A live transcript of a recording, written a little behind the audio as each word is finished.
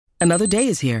Another day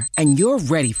is here, and you're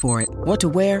ready for it. What to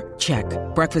wear? Check.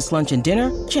 Breakfast, lunch, and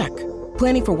dinner? Check.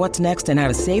 Planning for what's next and how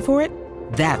to save for it?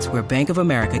 That's where Bank of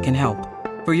America can help.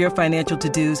 For your financial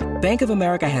to-dos, Bank of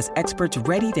America has experts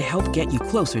ready to help get you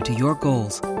closer to your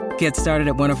goals. Get started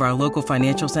at one of our local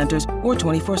financial centers or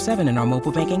 24/7 in our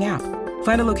mobile banking app.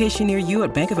 Find a location near you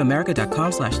at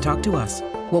bankofamerica.com/talktous.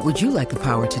 What would you like the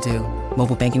power to do?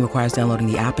 Mobile banking requires downloading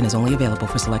the app and is only available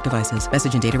for select devices.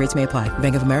 Message and data rates may apply.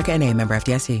 Bank of America N.A., member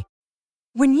FDIC.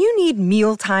 When you need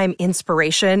mealtime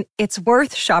inspiration, it's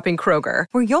worth shopping Kroger,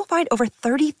 where you'll find over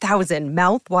 30,000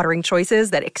 mouth-watering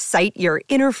choices that excite your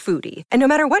inner foodie. And no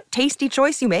matter what tasty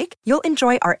choice you make, you'll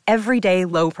enjoy our everyday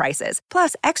low prices,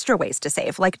 plus extra ways to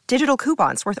save, like digital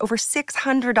coupons worth over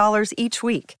 $600 each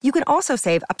week. You can also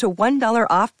save up to $1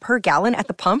 off per gallon at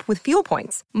the pump with fuel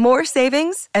points. More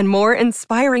savings and more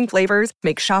inspiring flavors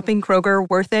make shopping Kroger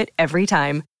worth it every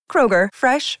time. Kroger,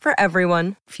 fresh for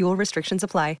everyone. Fuel restrictions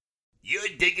apply.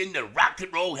 You're digging the Rock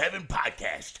and Roll Heaven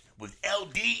podcast with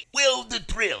LD, Will the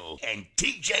Thrill, and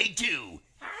TJ2.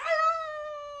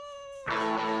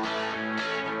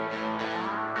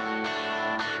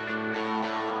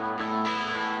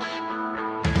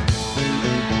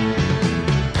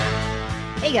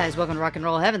 Hey guys, welcome to Rock and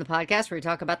Roll Heaven, the podcast where we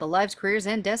talk about the lives, careers,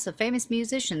 and deaths of famous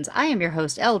musicians. I am your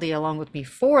host, LD. Along with me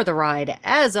for the ride,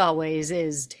 as always,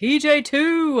 is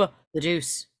TJ2, the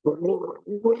Juice.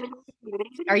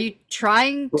 Are you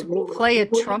trying to play a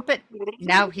trumpet?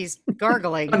 Now he's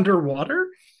gargling. Underwater?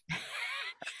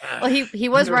 Well, he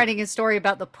was writing a story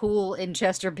about the pool in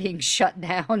Chester being shut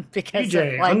down because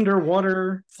DJ, of, like,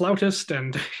 underwater flautist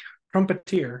and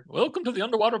trumpeter. Welcome to the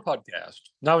Underwater Podcast.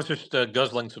 No, I was just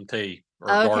guzzling some tea or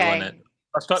gargling it.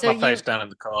 I stuck my face down in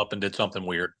the cup and did something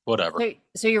weird. Whatever.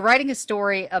 So you're writing a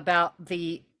story about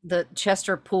the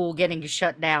Chester pool getting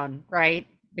shut down, right?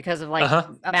 Because of like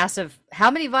a massive. How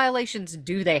many violations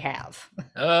do they have?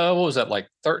 What was that, like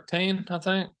 13? I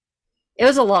think it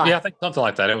was a lot. Yeah, I think something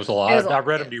like that. It was a lot. I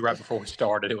read them to you right before we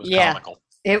started. It was comical.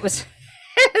 It was.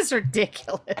 It was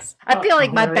ridiculous. I feel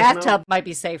like my bathtub might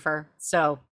be safer.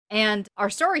 So, and our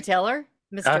storyteller,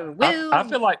 Mr. Will.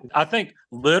 I think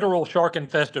literal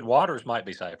shark-infested waters might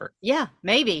be safer. Yeah,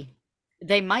 maybe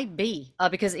they might be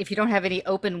because if you don't have any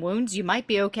open wounds, you might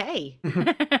be okay.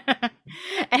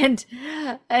 And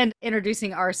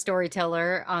introducing our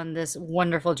storyteller on this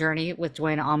wonderful journey with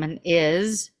Duane Allman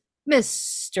is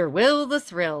Mr. Will the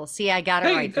Thrill. See, I got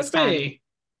it right this time. Hey,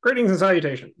 greetings and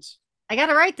salutations. I got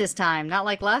it right this time, not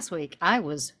like last week. I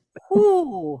was,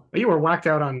 whoo. You were whacked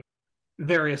out on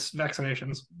various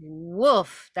vaccinations.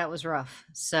 Woof, that was rough.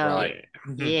 So, right.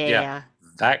 Yeah.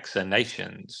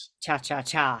 Vaccinations.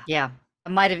 Cha-cha-cha. Yeah. I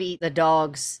might have eaten the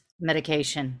dog's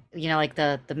medication, like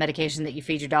the medication that you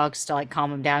feed your dogs to like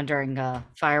calm them down during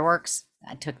fireworks.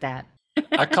 I took that.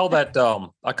 I call that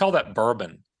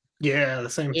bourbon. Yeah, the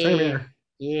same here.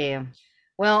 Yeah.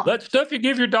 Well, that stuff you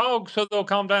give your dog so they'll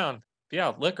calm down.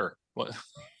 Yeah, liquor. What?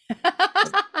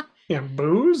 Yeah,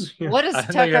 booze. Yeah. What does I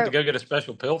know you have to go get a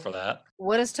special pill for that.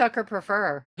 What does Tucker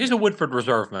prefer? He's a Woodford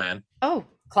Reserve man. Oh,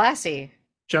 classy.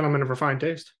 Gentleman of refined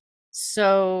taste.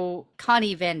 So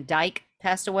Connie Van Dyke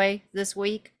passed away this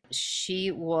week. She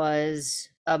was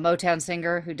a Motown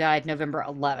singer who died November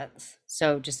 11th.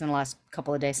 So just in the last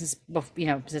couple of days,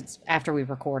 since after we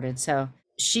recorded. So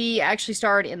she actually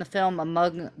starred in the film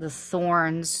Among the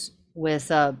Thorns with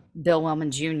Bill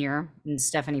Wellman Jr. and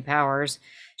Stephanie Powers.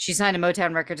 She signed to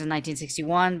Motown Records in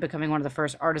 1961, becoming one of the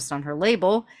first artists on her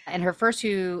label. And her first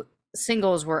two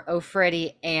singles were Oh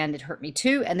Freddie and It Hurt Me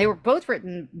Too, and they were both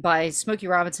written by Smokey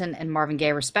Robinson and Marvin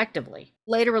Gaye respectively.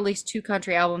 Later released 2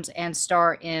 country albums and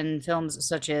star in films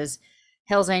such as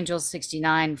Hell's Angels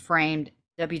 69, Framed,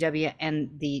 WW,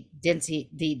 and the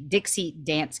Dixie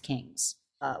Dance Kings,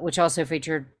 which also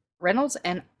featured Reynolds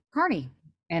and Carney.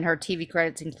 And her TV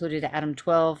credits included Adam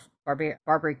 12,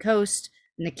 Barbary Coast,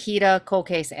 Nikita, Cold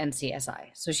Case, and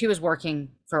CSI. So she was working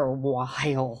for a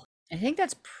while. I think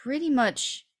that's pretty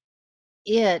much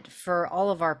it for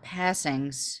all of our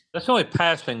passings. That's only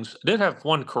passings. I did have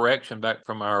one correction back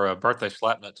from our birthday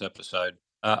Slapnuts episode.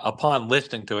 Upon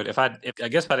listening to it, I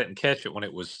guess I didn't catch it when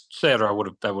it was said, or I would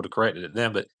have corrected it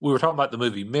then. But we were talking about the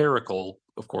movie Miracle,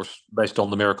 of course, based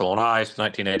on the Miracle on Ice,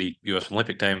 1980 U.S.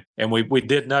 Olympic team, and we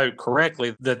did note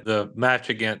correctly that the match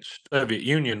against Soviet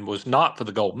Union was not for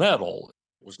the gold medal.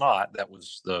 It was not. That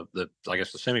was the I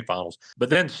guess the semifinals. But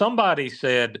then somebody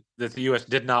said that the U.S.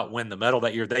 did not win the medal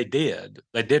that year. They did.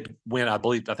 They did win. I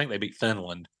think they beat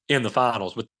Finland in the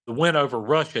finals, but the win over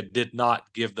Russia did not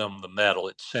give them the medal.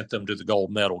 It sent them to the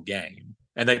gold medal game.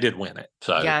 and they did win it.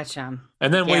 So Gotcha.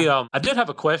 And then I did have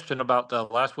a question about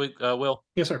last week, Will.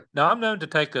 Yes, sir. Now, I'm known to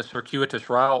take a circuitous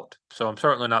route, so I'm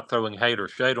certainly not throwing hate or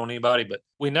shade on anybody, but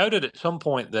we noted at some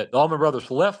point that the Allman Brothers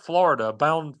left Florida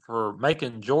bound for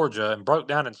Macon, Georgia, and broke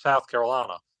down in South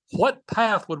Carolina. What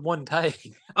path would one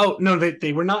take? Oh, no,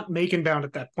 they were not Macon bound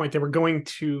at that point. They were going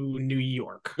to New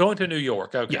York. Going to New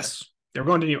York, okay. Yes, they were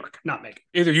going to New York, not Macon.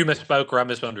 Either you misspoke or I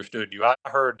misunderstood you. I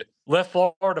heard left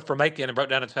Florida for Macon and broke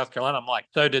down in South Carolina. I'm like,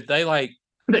 so did they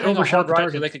They overshot the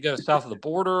target so they could go south of the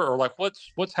border, or like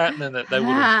what's happening that they would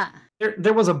have?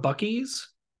 There was a Buc-ee's,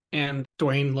 and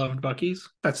Duane loved Buc-ee's.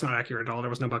 That's not accurate at all. There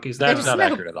was no Buc-ee's. That's not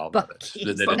accurate at all. But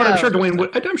I'm sure Duane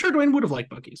would have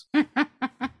liked Buc-ee's.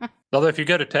 Although if you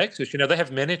go to Texas, they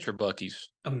have miniature Buc-ee's.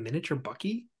 A miniature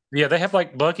Buc-ee? Yeah, they have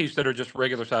like Buc-ee's that are just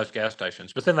regular sized gas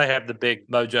stations, but then they have the big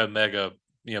Mojo Mega,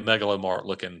 Megalomart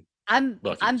looking. Can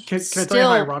I tell you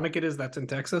how ironic it is that's in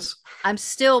Texas? I'm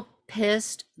still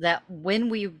pissed that when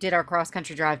we did our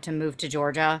cross-country drive to move to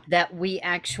Georgia, that we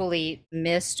actually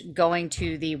missed going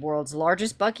to the world's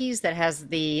largest Buc-ee's that has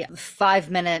the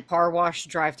 5-minute car wash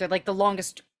drive-through, like the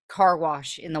longest car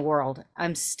wash in the world.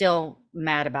 I'm still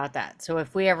mad about that. So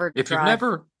if we ever If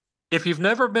you've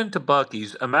never been to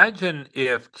Buc-ee's, imagine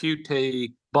if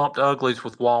QT bumped uglies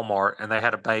with Walmart and they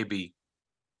had a baby,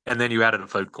 and then you added a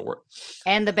food court,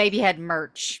 and the baby had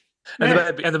merch,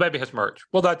 and the baby has merch.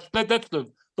 Well, that's the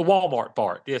Walmart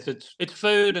part. Yes, it's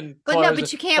food and but clothes. No,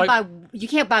 but you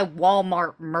can't buy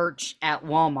Walmart merch at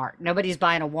Walmart. Nobody's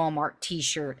buying a Walmart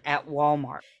T-shirt at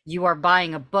Walmart. You are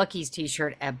buying a Buc-ee's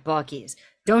T-shirt at Buc-ee's.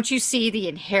 Don't you see the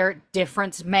inherent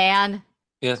difference, man?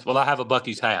 Yes. Well, I have a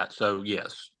Buc-ee's hat, so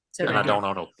yes. So and I don't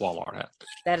own a Walmart hat.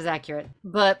 That is accurate.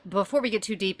 But before we get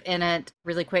too deep in it,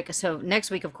 really quick, so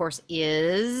next week, of course,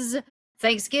 is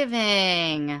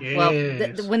Thanksgiving. Yes.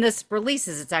 Well, when this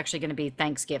releases, it's actually going to be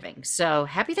Thanksgiving. So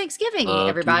happy Thanksgiving,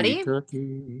 everybody.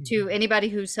 To anybody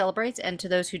who celebrates, and to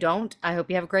those who don't, I hope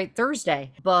you have a great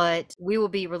Thursday. But we will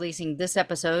be releasing this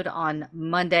episode on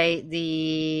Monday,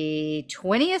 the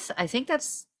 20th. I think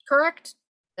that's correct.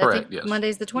 Correct, yes.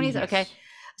 Monday's the 20th. Yes. Okay.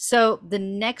 So the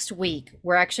next week,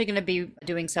 we're actually going to be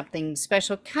doing something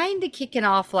special, kind of kicking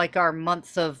off like our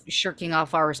month of shirking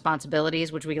off our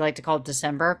responsibilities, which we like to call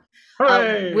December.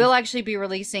 We'll actually be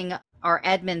releasing our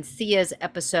admin Thea's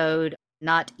episode,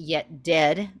 Not Yet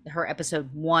Dead, her episode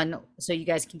 1, so you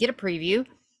guys can get a preview.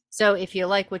 So if you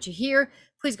like what you hear,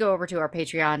 please go over to our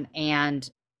Patreon and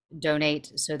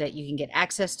donate so that you can get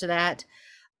access to that.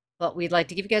 But we'd like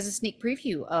to give you guys a sneak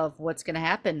preview of what's going to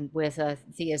happen with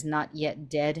Thea's Not Yet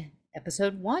Dead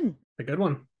episode 1. A good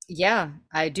one. Yeah,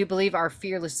 I do believe our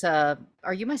fearless, are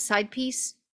you my side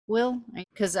piece, Will?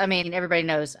 Because, I mean, everybody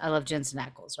knows I love Jensen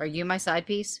Ackles. Are you my side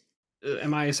piece?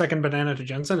 Am I a second banana to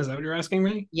Jensen? Is that what you're asking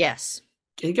me? Yes.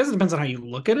 I guess it depends on how you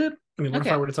look at it. I mean, what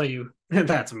if I were to tell you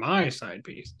that's my side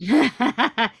piece?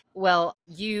 Well,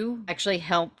 you actually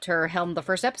helped her helm the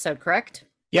first episode, correct?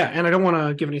 Yeah, and I don't want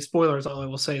to give any spoilers. All I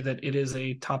will say that it is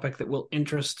a topic that will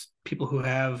interest people who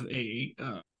have a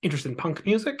interest in punk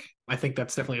music. I think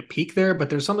that's definitely a peak there, but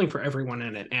there's something for everyone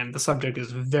in it, and the subject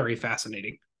is very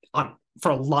fascinating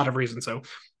for a lot of reasons. So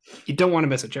you don't want to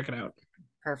miss it. Check it out.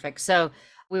 Perfect. So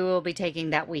we will be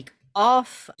taking that week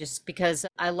off just because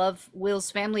I love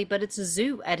Will's family, but it's a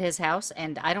zoo at his house,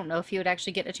 and I don't know if he would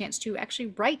actually get a chance to actually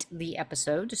write the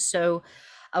episode. So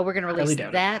we're going to release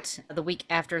that the week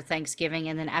after Thanksgiving.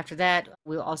 And then after that,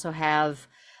 we'll also have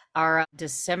our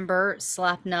December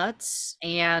Slap Nuts.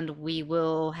 And we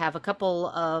will have a couple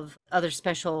of other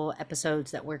special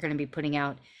episodes that we're going to be putting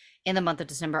out in the month of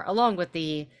December, along with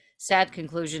the sad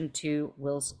conclusion to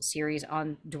Will's series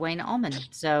on Duane Allman.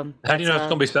 So how do you know it's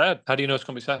going to be sad? How do you know it's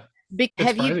going to be sad?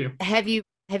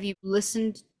 Have you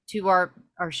listened to our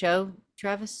show,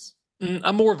 Travis?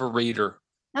 I'm more of a reader.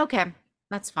 Okay.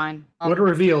 That's fine. What a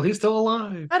reveal. He's still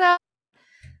alive. Ta-da.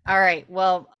 All right.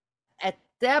 Well,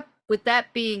 with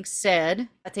that being said,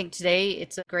 I think today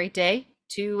it's a great day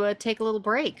to take a little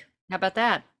break. How about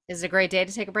that? Is it a great day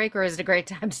to take a break, or is it a great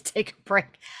time to take a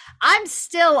break? I'm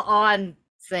still on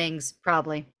things,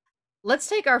 probably. Let's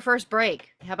take our first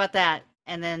break. How about that?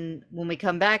 And then when we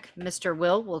come back, Mr.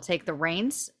 Will will take the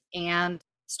reins and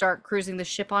start cruising the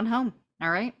ship on home.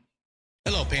 All right?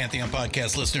 Hello, Pantheon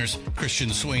podcast listeners. Christian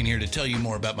Swain here to tell you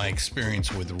more about my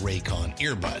experience with Raycon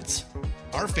earbuds.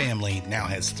 Our family now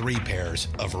has 3 pairs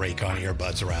of Raycon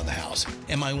earbuds around the house,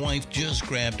 and my wife just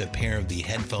grabbed a pair of the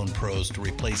Headphone Pros to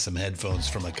replace some headphones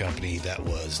from a company that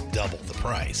was double the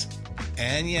price.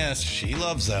 And yes, she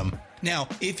loves them. Now,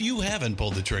 if you haven't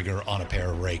pulled the trigger on a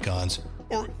pair of Raycons,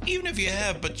 or even if you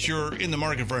have, but you're in the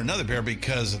market for another pair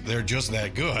because they're just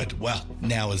that good, well,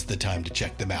 now is the time to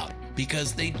check them out.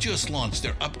 because they just launched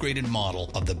their upgraded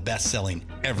model of the best-selling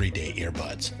everyday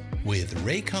earbuds. With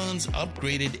Raycon's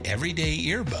upgraded everyday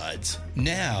earbuds,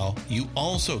 now you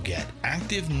also get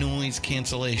active noise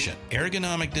cancellation,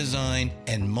 ergonomic design,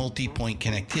 and multi-point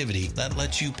connectivity that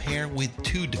lets you pair with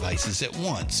 2 devices at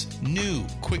once. New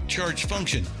quick charge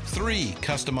function, 3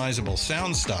 customizable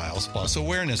sound styles, plus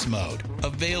awareness mode.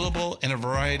 Available in a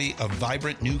variety of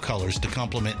vibrant new colors to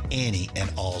complement any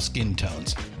and all skin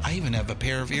tones. I even have a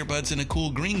pair of earbuds in a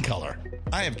cool green color.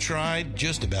 I have tried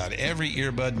just about every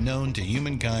earbud known to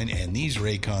humankind, and these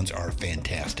Raycons are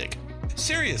fantastic.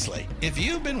 Seriously, if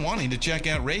you've been wanting to check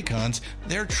out Raycons,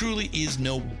 there truly is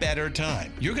no better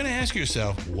time. You're going to ask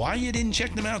yourself why you didn't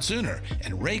check them out sooner,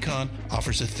 and Raycon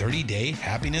offers a 30-day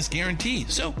happiness guarantee.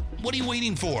 So what are you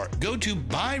waiting for? Go to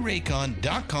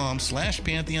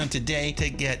buyraycon.com/Pantheon today to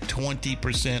get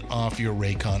 20% off your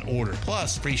Raycon order,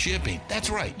 plus free shipping. That's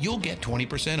right, you'll get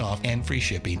 20% off and free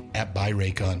shipping at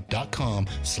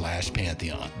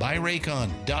buyraycon.com/Pantheon.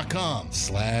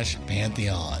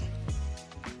 buyraycon.com/Pantheon.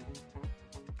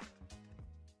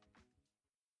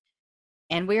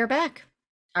 And we are back.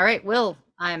 All right, Will,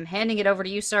 I'm handing it over to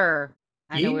you, sir.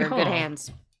 I know we're in good hands.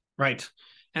 Right.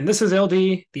 And this is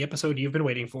LD, the episode you've been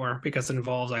waiting for, because it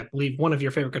involves, I believe, one of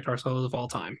your favorite guitar solos of all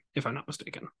time, if I'm not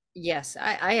mistaken. Yes,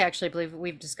 I actually believe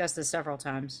we've discussed this several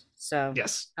times. So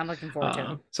yes, I'm looking forward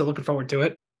to it. So looking forward to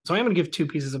it. So I'm going to give 2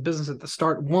 pieces of business at the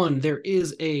start. One, there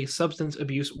is a substance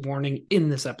abuse warning in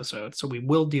this episode. So we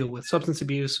will deal with substance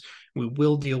abuse. We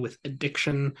will deal with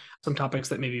addiction, some topics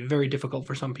that may be very difficult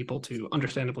for some people to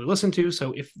understandably listen to.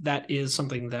 So if that is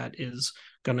something that is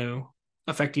going to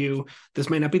affect you, this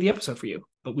may not be the episode for you.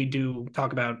 But we do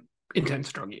talk about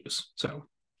intense drug use. So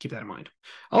keep that in mind.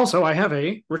 Also, I have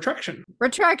a retraction.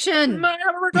 Retraction! I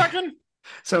have a retraction!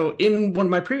 So in one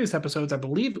of my previous episodes, I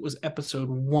believe it was episode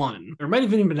 1, or it might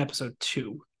have even been episode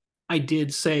 2, I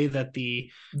did say that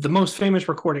the most famous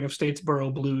recording of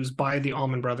Statesboro Blues by the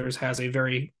Allman Brothers has a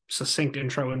very succinct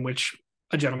intro in which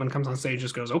a gentleman comes on stage and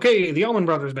just goes, "Okay, the Allman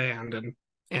Brothers Band," and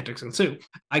antics ensue.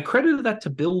 I credited that to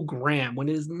Bill Graham when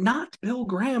it is not Bill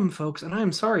Graham, folks, and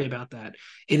I'm sorry about that.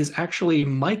 It is actually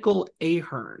Michael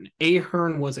Ahern.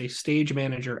 Ahern was a stage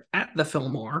manager at the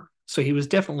Fillmore, so he was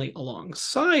definitely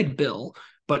alongside Bill,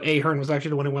 but Ahern was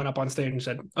actually the one who went up on stage and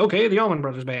said, "Okay, the Allman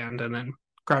Brothers Band," and then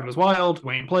crowd was wild,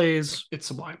 Duane plays, it's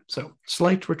sublime. So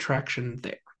slight retraction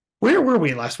there. Where were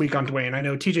we last week on Duane? I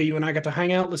know, TJ, you and I got to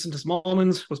hang out, listen to some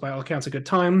Allmans. Was by all accounts a good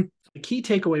time. The key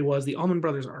takeaway was the Allman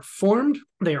Brothers are formed.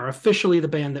 They are officially the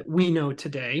band that we know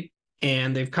today,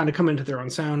 and they've kind of come into their own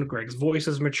sound. Greg's voice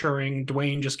is maturing.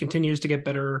 Duane just continues to get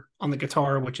better on the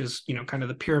guitar, which is, kind of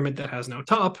the pyramid that has no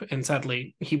top. And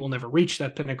sadly, he will never reach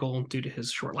that pinnacle due to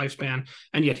his short lifespan.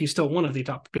 And yet he's still one of the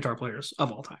top guitar players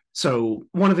of all time. So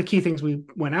one of the key things we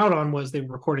went out on was they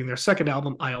were recording their second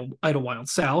album, Idlewild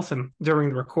South. And during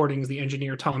the recordings, the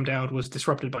engineer, Tom Dowd, was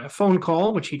disrupted by a phone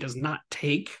call, which he does not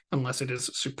take unless it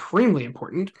is supremely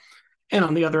important. And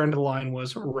on the other end of the line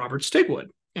was Robert Stigwood.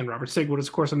 And Robert Stigwood is,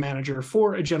 of course, a manager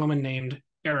for a gentleman named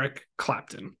Eric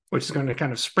Clapton, which is going to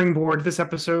kind of springboard this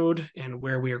episode and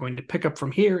where we are going to pick up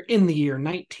from here in the year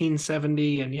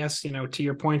 1970. And yes, to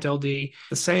your point, LD,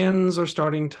 the sands are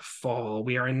starting to fall.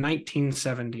 We are in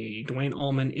 1970. Duane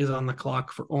Allman is on the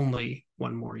clock for only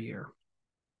one more year.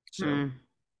 So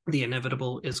the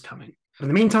inevitable is coming. In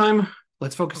the meantime,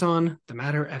 let's focus on the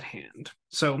matter at hand.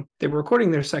 So they were recording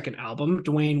their second album.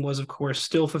 Duane was, of course,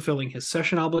 still fulfilling his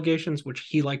session obligations, which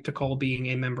he liked to call being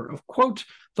a member of, quote,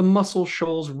 the Muscle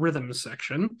Shoals Rhythm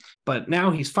section. But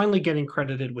now he's finally getting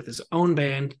credited with his own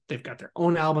band. They've got their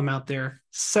own album out there.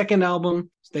 Second album,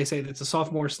 they say that's a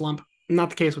sophomore slump.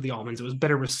 Not the case with the Allmans. It was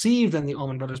better received than the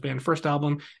Allman Brothers Band first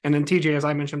album. And then TJ, as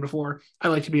I mentioned before, I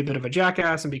like to be a bit of a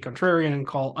jackass and be contrarian and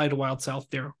call Idlewild South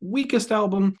their weakest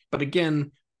album. But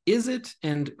again, is it?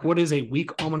 And what is a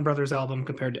weak Allman Brothers album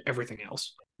compared to everything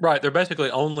else? Right. They're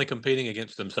basically only competing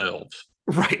against themselves.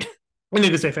 Right. And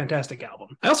it is a fantastic album.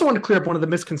 I also want to clear up one of the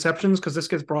misconceptions, because this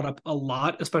gets brought up a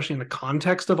lot, especially in the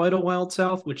context of Idlewild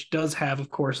South, which does have,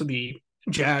 of course, the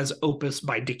jazz opus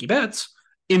by Dickie Betts,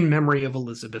 In Memory of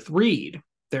Elizabeth Reed.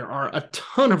 There are a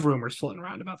ton of rumors floating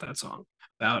around about that song,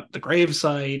 about the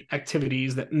gravesite,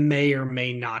 activities that may or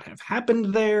may not have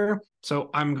happened there.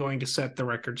 So I'm going to set the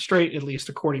record straight, at least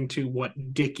according to what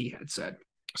Dickie had said.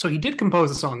 So he did compose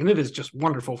a song, and it is just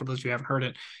wonderful for those of you who haven't heard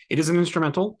it. It is an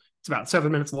instrumental. It's about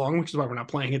 7 minutes long, which is why we're not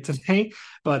playing it today.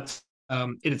 But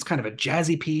it is kind of a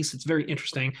jazzy piece. It's very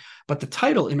interesting. But the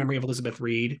title, In Memory of Elizabeth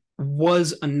Reed,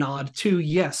 was a nod to,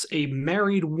 yes, a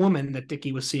married woman that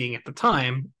Dickie was seeing at the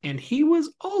time. And he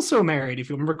was also married, if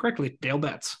you remember correctly, Dale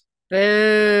Betts.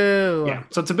 Boo. Yeah,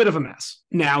 so it's a bit of a mess.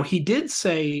 Now, he did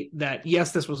say that,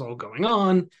 yes, this was all going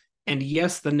on, and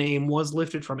yes, the name was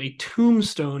lifted from a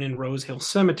tombstone in Rose Hill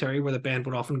Cemetery, where the band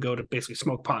would often go to basically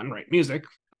smoke pot and write music.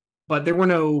 But there were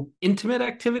no intimate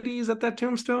activities at that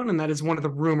tombstone, and that is one of the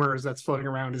rumors that's floating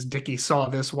around is Dickie saw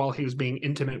this while he was being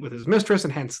intimate with his mistress,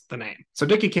 and hence the name. So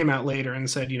Dickie came out later and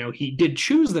said, he did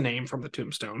choose the name from the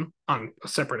tombstone on a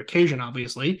separate occasion,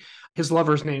 obviously. His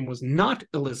lover's name was not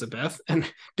Elizabeth,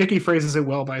 and Dickie phrases it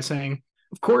well by saying,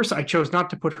 "Of course, I chose not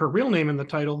to put her real name in the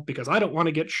title because I don't want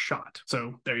to get shot."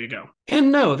 So there you go. And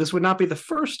no, this would not be the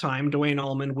first time Duane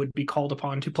Allman would be called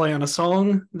upon to play on a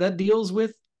song that deals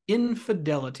with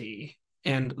infidelity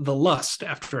and the lust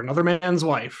after another man's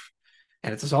wife.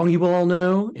 And it's a song you will all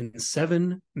know in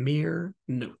 7 mere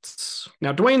notes.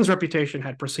 Now, Duane's reputation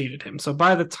had preceded him, so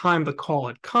by the time the call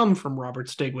had come from Robert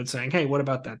Stigwood saying, "Hey, what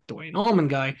about that Duane Allman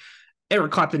guy?"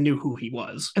 Eric Clapton knew who he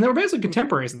was. And they were basically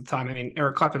contemporaries at the time. I mean,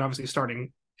 Eric Clapton obviously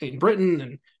starting in Britain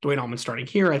and Duane Allman starting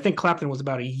here. I think Clapton was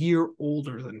about a year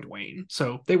older than Duane.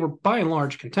 So they were by and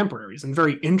large contemporaries and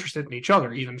very interested in each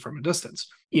other, even from a distance.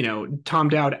 Tom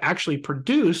Dowd actually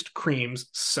produced Cream's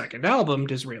second album,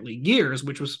 Disraeli Gears,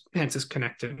 which was hence his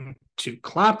connection to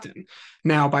Clapton.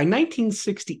 Now, by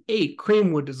 1968,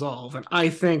 Cream would dissolve. And I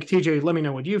think, TJ, let me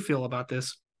know what you feel about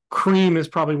this. Cream is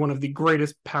probably one of the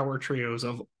greatest power trios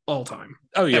of all time.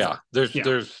 Oh, yeah.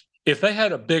 There's if they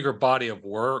had a bigger body of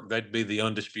work, they'd be the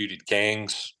undisputed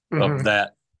kings of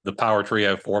the power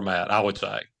trio format, I would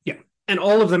say. Yeah. And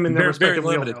all of them in their respective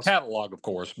very limited wheelhouse. catalog, of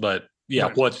course, but yeah,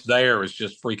 right. What's there is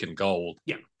just freaking gold.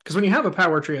 Yeah. Because when you have a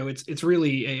power trio, it's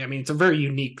really it's a very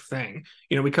unique thing.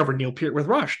 We covered Neil Peart with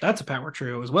Rush. That's a power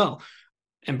trio as well.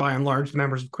 And by and large, the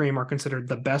members of Cream are considered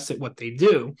the best at what they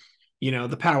do.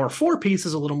 The power 4-piece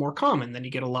is a little more common. Then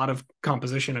you get a lot of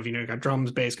composition of, you got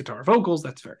drums, bass, guitar, vocals.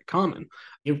 That's very common.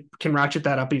 You can ratchet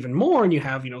that up even more, and you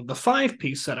have, the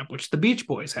 5-piece setup, which the Beach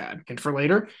Boys had. And for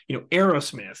later,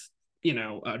 Aerosmith,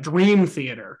 Dream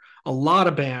Theater. A lot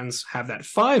of bands have that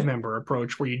 5-member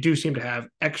approach where you do seem to have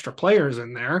extra players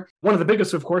in there. One of the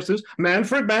biggest, of course, is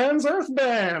Manfred Mann's Earth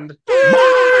Band.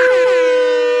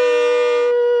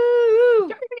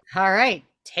 All right.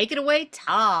 Take it away,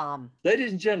 Tom.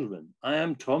 Ladies and gentlemen, I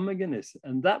am Tom McGuinness,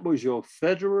 and that was your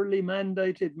federally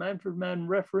mandated Manfred Mann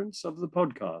reference of the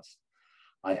podcast.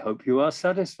 I hope you are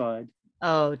satisfied.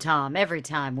 Oh, Tom, every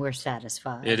time we're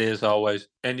satisfied. It is always.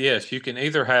 And yes, you can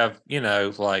either have,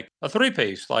 like a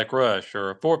 3-piece like Rush,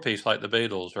 or a 4-piece like the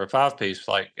Beatles, or a 5-piece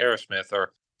like Aerosmith,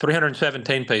 or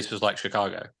 317 pieces like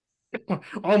Chicago.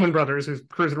 Allman Brothers, who's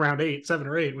cruising around 7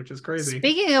 or 8, which is crazy.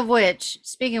 Speaking of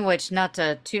which, not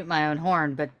to toot my own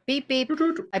horn, but beep beep,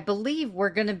 I believe we're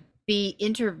going to be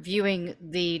interviewing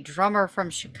the drummer from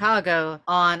Chicago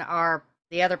on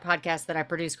the other podcast that I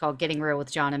produce called Getting Real with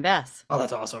John and Beth. Oh,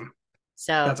 that's awesome.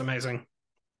 So that's amazing.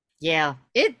 Yeah,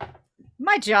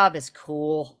 my job is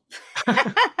cool.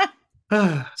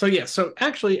 So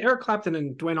actually, Eric Clapton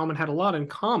and Duane Allman had a lot in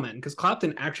common, because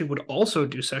Clapton actually would also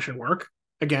do session work.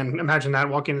 Again, imagine that,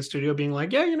 walking in the studio being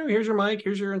like, yeah, here's your mic,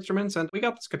 here's your instruments, and we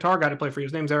got this guitar guy to play for you.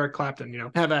 His name's Eric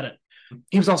Clapton, have at it.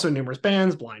 He was also in numerous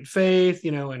bands, Blind Faith,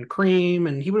 and Cream,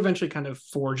 and he would eventually kind of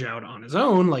forge out on his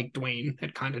own, like Duane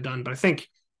had kind of done, but I think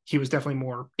he was definitely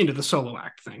more into the solo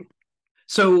act thing.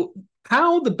 So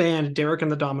how the band Derek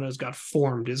and the Dominoes got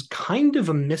formed is kind of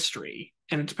a mystery,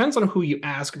 and it depends on who you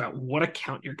ask about what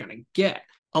account you're going to get.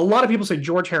 A lot of people say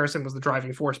George Harrison was the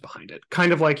driving force behind it,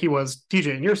 kind of like he was,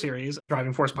 TJ, in your series,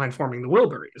 driving force behind forming the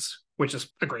Wilburys, which is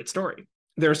a great story.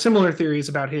 There are similar theories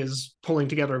about his pulling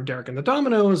together of Derek and the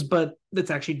Dominoes, but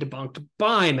it's actually debunked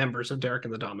by members of Derek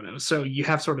and the Dominoes. So you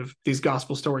have sort of these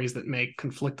gospel stories that may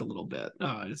conflict a little bit.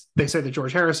 They say that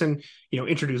George Harrison,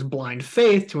 introduced Blind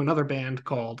Faith to another band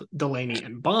called Delaney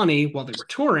and Bonnie while they were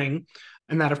touring.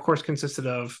 And that, of course, consisted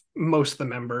of most of the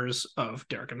members of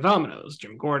Derek and the Dominoes,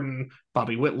 Jim Gordon,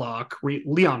 Bobby Whitlock,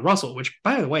 Leon Russell, which,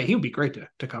 by the way, he would be great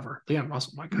to cover. Leon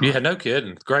Russell, my God. Yeah, no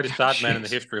kidding. Greatest sideman in the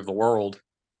history of the world.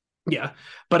 Yeah,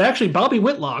 but actually Bobby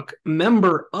Whitlock,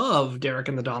 member of Derek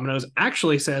and the Dominoes,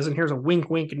 actually says, and here's a wink,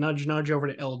 wink, nudge, nudge over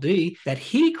to LD, that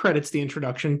he credits the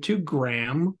introduction to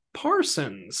Graham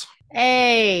Parsons.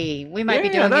 Hey, we might be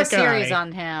doing a series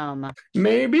on him.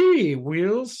 Maybe,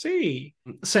 we'll see.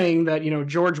 Saying that,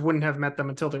 George wouldn't have met them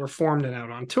until they were formed and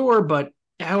out on tour, but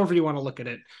however you want to look at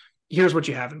it, here's what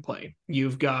you have in play.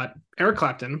 You've got Eric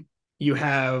Clapton. You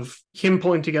have him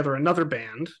pulling together another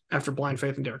band after Blind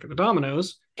Faith and Derek and the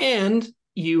Dominoes, and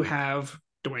you have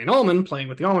Duane Allman playing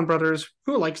with the Allman Brothers,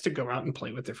 who likes to go out and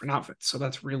play with different outfits. So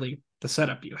that's really the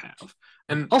setup you have.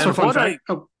 And also, and fun fact.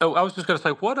 I was just going to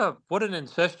say, what an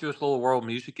incestuous little world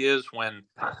music is when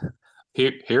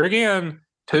here again,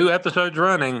 2 episodes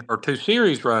running or 2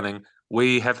 series running,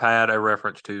 we have had a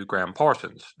reference to Graham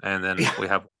Parsons. And then we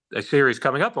have a series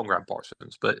coming up on Graham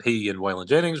Parsons. But he and Waylon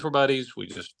Jennings were buddies. We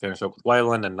just finished up with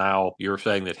Waylon, and now you're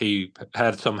saying that he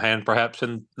had some hand perhaps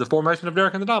in the formation of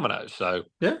Derek and the Dominoes. So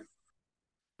yeah.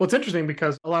 Well, it's interesting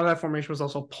because a lot of that formation was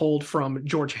also pulled from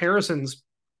George Harrison's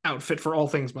outfit for All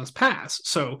Things Must Pass.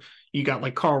 So you got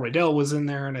like Carl Riddell was in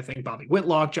there, and I think Bobby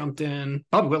Whitlock jumped in.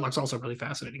 Bobby Whitlock's also really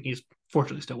fascinating. He's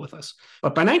fortunately still with us.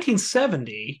 But by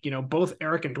 1970, both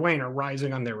Eric and Duane are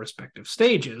rising on their respective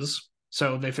stages.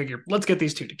 So they figure, let's get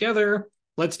these two together.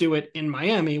 Let's do it in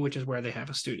Miami, which is where they have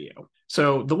a studio.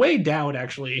 So the way Dowd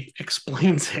actually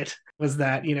explains it was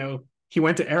that, he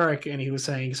went to Eric and he was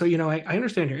saying, so, I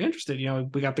understand you're interested.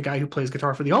 We got the guy who plays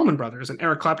guitar for the Allman Brothers. And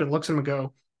Eric Clapton looks at him and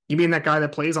go, you mean that guy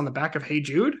that plays on the back of Hey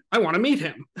Jude? I want to meet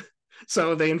him.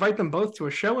 So they invite them both to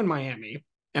a show in Miami.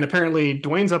 And apparently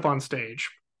Duane's up on stage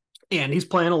and he's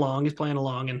playing along.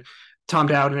 And Tom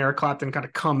Dowd and Eric Clapton kind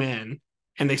of come in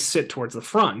and they sit towards the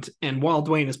front. And while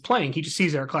Duane is playing, he just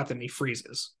sees Eric Clapton and he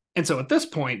freezes. And so at this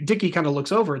point, Dickie kind of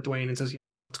looks over at Duane and says,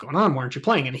 what's going on? Why aren't you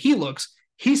playing? And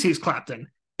he sees Clapton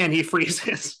and he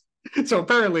freezes. So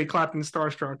apparently Clapton's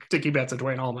starstruck. Dickie bets at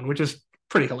Duane Allman, which is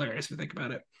pretty hilarious if you think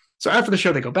about it. So after the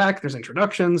show, they go back. There's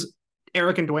introductions.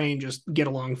 Eric and Duane just get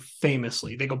along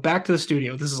famously. They go back to the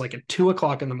studio. This is like at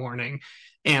 2:00 in the morning.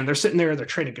 And they're sitting there. They're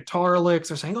trading guitar licks.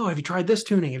 They're saying, oh, have you tried this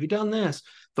tuning? Have you done this?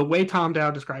 The way Tom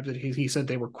Dowd describes it, he said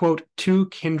they were, quote, two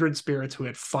kindred spirits who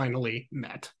had finally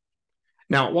met.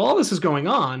 Now, while all this is going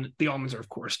on, the Allmans are, of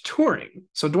course, touring.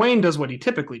 So Duane does what he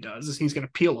typically does, is he's going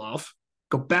to peel off,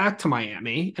 go back to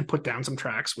Miami, and put down some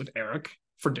tracks with Eric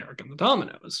for Derek and the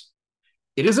Dominoes.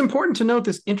 It is important to note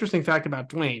this interesting fact about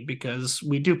Duane because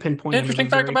we do pinpoint interesting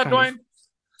fact about Duane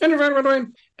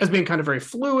as being kind of very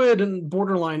fluid and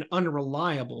borderline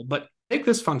unreliable. But take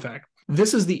this fun fact.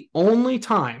 This is the only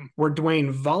time where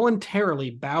Duane voluntarily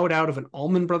bowed out of an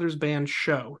Allman Brothers Band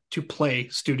show to play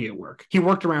studio work. He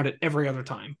worked around it every other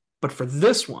time. But for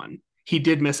this one, he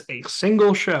did miss a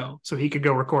single show so he could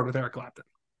go record with Eric Clapton.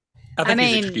 I think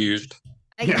he's excused.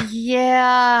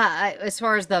 Yeah, as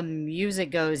far as the music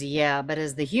goes, yeah. But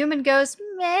as the human goes,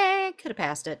 could have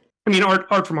passed it. I mean,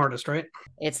 art from artist, right?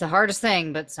 It's the hardest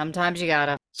thing, but sometimes you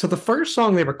gotta. So the first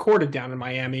song they recorded down in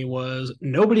Miami was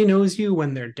Nobody Knows You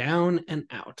When They're Down and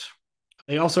Out.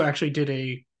 They also actually did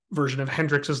a version of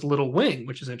Hendrix's Little Wing,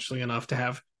 which is interesting enough to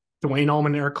have Duane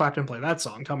Allman and Eric Clapton play that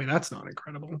song. Tell me that's not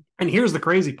incredible. And here's the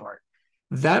crazy part.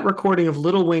 That recording of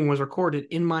Little Wing was recorded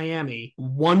in Miami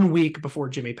 1 week before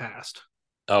Jimmy passed.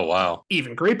 Oh, wow.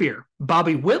 Even creepier.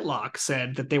 Bobby Whitlock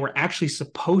said that they were actually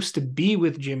supposed to be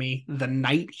with Jimmy the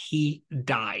night he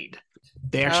died.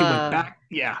 They actually went back.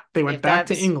 Yeah, they went back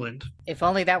to England. If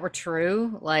only that were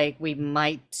true, we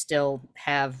might still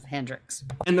have Hendrix.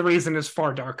 And the reason is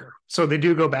far darker. So they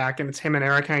do go back, and it's him and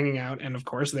Eric hanging out. And of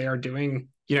course, they are doing,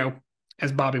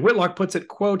 as Bobby Whitlock puts it,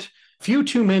 quote, few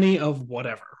too many of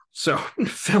whatever. So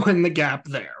fill in the gap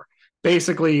there.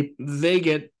 Basically, they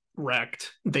get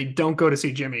wrecked. They don't go to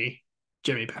see Jimmy.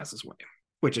 Jimmy passes away,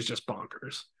 which is just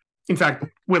bonkers. In fact,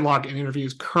 Whitlock in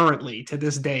interviews currently to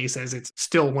this day says it's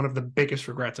still one of the biggest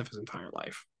regrets of his entire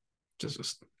life, which is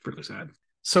just really sad.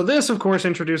 So this, of course,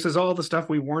 introduces all the stuff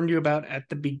we warned you about at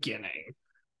the beginning.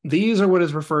 These are what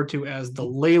is referred to as the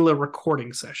Layla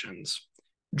recording sessions.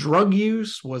 Drug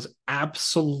use was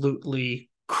absolutely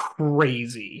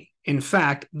crazy. In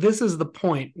fact, this is the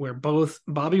point where both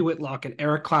Bobby Whitlock and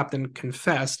Eric Clapton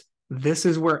confessed this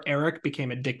is where Eric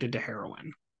became addicted to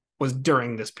heroin, was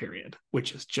during this period,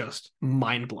 which is just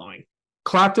mind-blowing.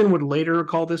 Clapton would later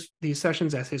recall these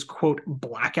sessions as his, quote,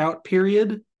 blackout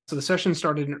period. So the session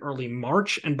started in early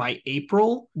March, and by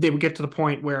April, they would get to the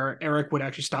point where Eric would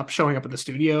actually stop showing up at the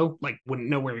studio, wouldn't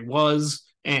know where he was,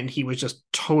 and he was just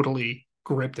totally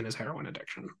gripped in his heroin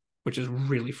addiction, which is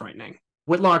really frightening.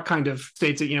 Whitlock kind of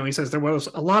states that, he says there was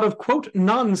a lot of, quote,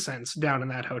 nonsense down in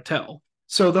that hotel.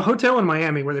 So the hotel in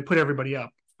Miami where they put everybody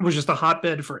up was just a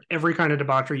hotbed for every kind of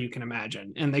debauchery you can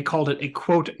imagine. And they called it a,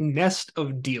 quote, nest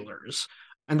of dealers.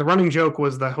 And the running joke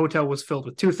was the hotel was filled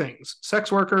with two things,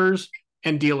 sex workers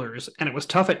and dealers. And it was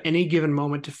tough at any given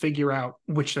moment to figure out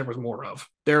which there was more of.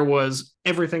 There was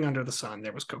everything under the sun.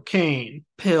 There was cocaine,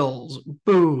 pills,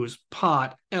 booze,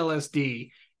 pot,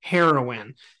 LSD,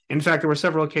 heroin. In fact, there were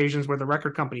several occasions where the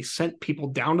record company sent people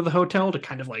down to the hotel to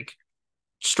kind of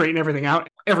straighten everything out.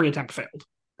 Every attempt failed.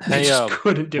 They just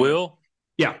couldn't do Will?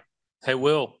 It. Yeah. Hey,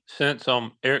 Will, since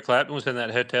Eric Clapton was in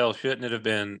that hotel, shouldn't it have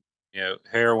been,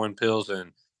 heroin, pills,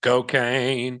 and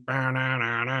cocaine?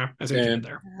 I see what you did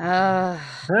there.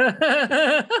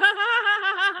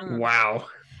 Wow.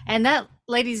 And that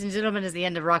ladies and gentlemen, is the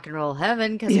end of Rock and Roll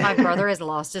Heaven because my brother has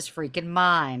lost his freaking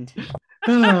mind.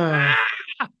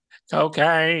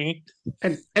 Cocaine.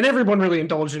 And everyone really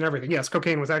indulged in everything. Yes,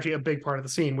 cocaine was actually a big part of the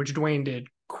scene, which Duane did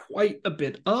quite a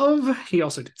bit of. He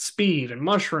also did speed and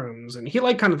mushrooms, and he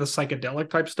liked kind of the psychedelic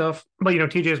type stuff. But,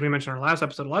 TJ, as we mentioned in our last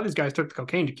episode, a lot of these guys took the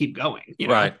cocaine to keep going.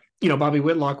 Right. Bobby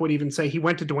Whitlock would even say he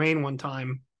went to Duane one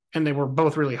time, and they were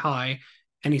both really high.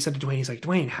 And he said to Duane, he's like,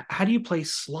 Duane, how do you play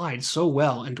slide so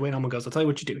well? And Duane Allman goes, I'll tell you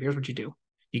what you do. Here's what you do.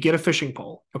 You get a fishing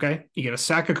pole, okay? You get a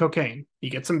sack of cocaine.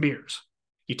 You get some beers.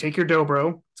 You take your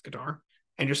dobro, it's guitar,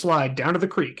 and your slide down to the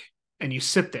creek, and you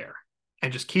sit there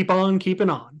and just keep on keeping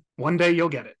on. One day you'll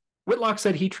get it. Whitlock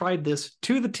said he tried this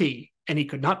to the T, and he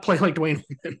could not play like Duane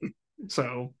Allman.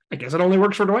 So I guess it only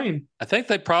works for Duane. I think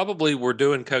they probably were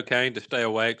doing cocaine to stay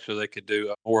awake so they could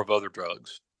do more of other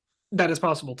drugs. That is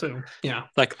possible too. Yeah.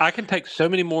 Like I can take so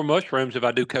many more mushrooms if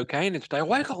I do cocaine and stay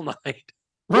awake all night.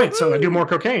 Right. So I do more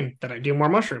cocaine, then I do more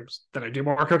mushrooms, then I do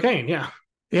more cocaine. Yeah.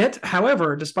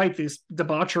 However, despite this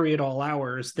debauchery at all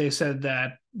hours, they said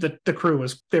that the crew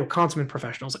they were consummate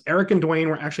professionals. Eric and Duane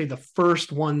were actually the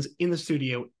first ones in the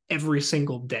studio every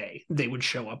single day. They would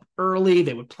show up early,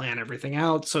 they would plan everything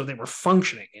out. So they were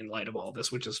functioning in light of all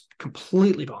this, which is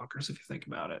completely bonkers if you think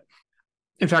about it.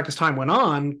 In fact, as time went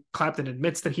on, Clapton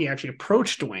admits that he actually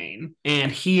approached Duane, and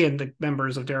he and the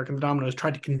members of Derek and the Dominoes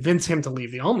tried to convince him to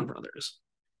leave the Allman Brothers.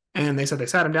 And they said they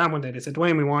sat him down one day. They said,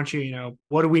 Duane, we want you,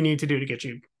 what do we need to do to get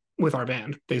you with our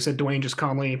band? They said Duane just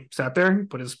calmly sat there,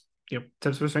 put his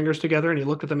tips of his fingers together, and he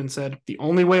looked at them and said, the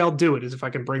only way I'll do it is if I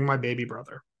can bring my baby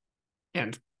brother.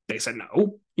 And they said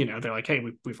no. They're like, hey,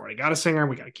 we've already got a singer,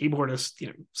 we got a keyboardist,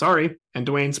 sorry. And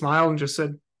Duane smiled and just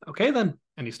said, okay then.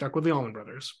 And he stuck with the Allman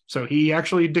Brothers. So he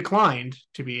actually declined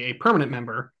to be a permanent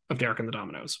member of Derek and the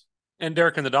Dominoes. And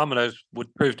Derek and the Dominoes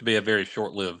would prove to be a very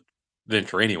short-lived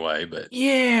venture anyway, but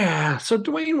yeah, so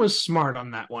Duane was smart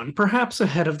on that one, perhaps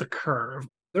ahead of the curve.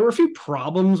 There were a few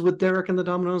problems with Derek and the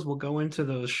Dominoes. We'll go into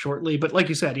those shortly, but like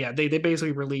you said, yeah, they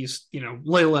basically released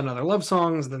Layla and Other Love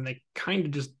Songs, then they kind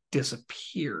of just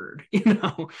disappeared in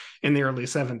the early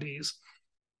 70s.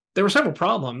 There were several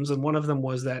problems, and one of them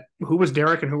was that who was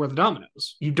Derek and who were the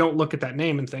Dominoes? You don't look at that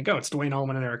name and think, oh, it's Duane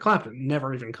Allman and Eric Clapton. It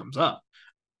never even comes up.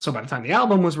 So by the time the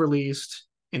album was released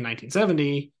in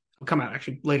 1970, come out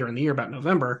actually later in the year, about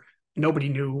November, nobody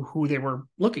knew who they were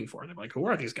looking for. They're like, who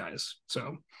are these guys?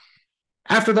 So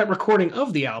after that recording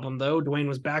of the album, though, Duane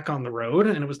was back on the road,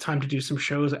 and it was time to do some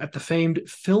shows at the famed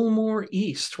Fillmore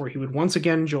East, where he would once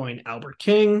again join Albert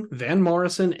King, Van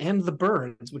Morrison, and the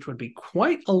Byrds, which would be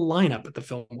quite a lineup at the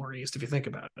Fillmore East, if you think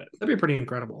about it. That'd be pretty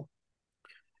incredible.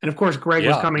 And of course, Greg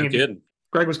was coming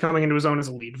into his own as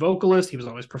a lead vocalist. He was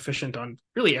always proficient on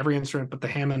really every instrument, but the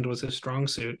Hammond was his strong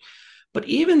suit. But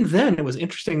even then, it was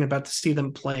interesting to see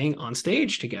them playing on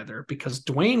stage together because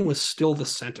Duane was still the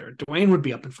center. Duane would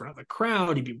be up in front of the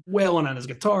crowd. He'd be wailing on his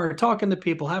guitar, talking to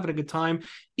people, having a good time.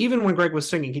 Even when Greg was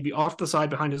singing, he'd be off the side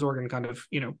behind his organ, kind of,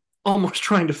 almost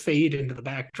trying to fade into the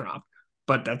backdrop.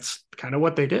 But that's kind of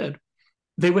what they did.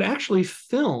 They would actually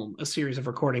film a series of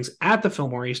recordings at the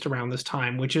Fillmore East around this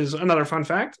time, which is another fun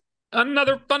fact.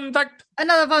 Another fun fact.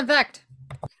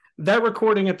 That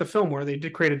recording at the Fillmore, they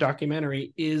did create a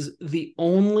documentary, is the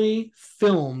only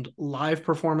filmed live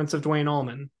performance of Duane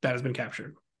Allman that has been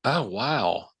captured. Oh,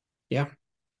 wow. Yeah.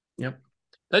 Yep.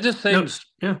 That just seems,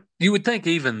 you would think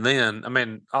even then, I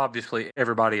mean, obviously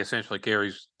everybody essentially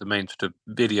carries the means to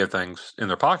video things in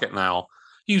their pocket now.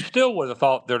 You still would have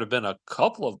thought there'd have been a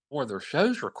couple of more of their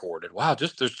shows recorded. Wow,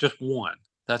 there's just one.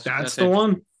 That's the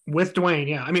one with Duane,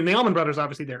 yeah. I mean, the Allman Brothers,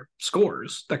 obviously, they're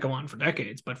scores that go on for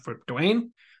decades, but for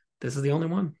Duane, this is the only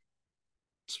one.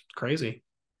 It's crazy.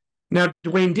 Now,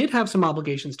 Duane did have some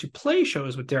obligations to play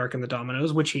shows with Derek and the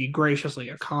Dominoes, which he graciously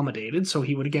accommodated. So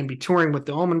he would again be touring with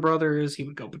the Allman Brothers. He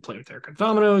would go play with Derek and the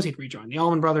Dominoes. He'd rejoin the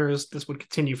Allman Brothers. This would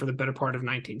continue for the better part of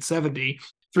 1970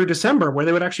 through December, where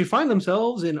they would actually find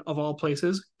themselves in, of all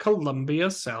places,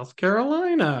 Columbia, South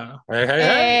Carolina.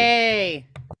 Hey!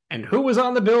 And who was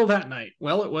on the bill that night?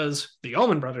 Well, it was the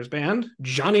Allman Brothers Band,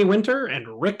 Johnny Winter,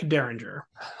 and Rick Derringer.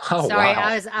 Oh, sorry,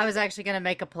 wow. I was actually going to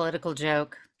make a political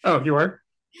joke. Oh, you were?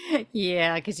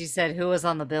 Yeah, because you said who was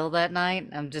on the bill that night.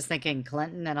 I'm just thinking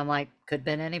Clinton, and I'm like, could have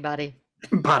been anybody.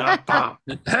 Well, we're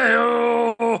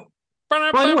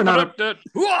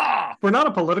not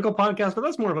a political podcast, but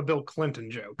that's more of a Bill Clinton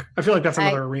joke. I feel like that's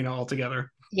another arena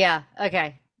altogether. Yeah,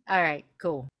 okay. All right,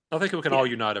 cool. I think we can all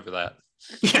unite over that.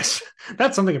 Yes,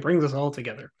 that's something that brings us all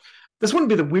together. This wouldn't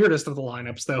be the weirdest of the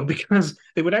lineups, though, because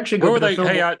they would actually go where to were the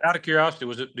they? Hey, out of curiosity,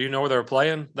 do you know where they were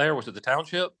playing there? Was it the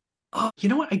Township? Oh, you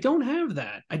know what? I don't have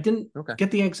that. I didn't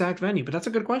get the exact venue, but that's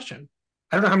a good question.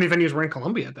 I don't know how many venues were in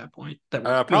Columbia at that point. That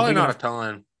were Probably big not enough. a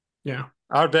ton. Yeah.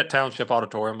 I would bet Township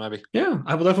Auditorium, maybe. Yeah,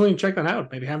 I will definitely check that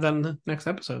out. Maybe have that in the next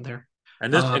episode there.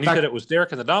 And you said it was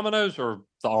Derek and the Dominoes or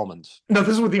the Almonds? No,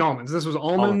 this is with the Almonds. This was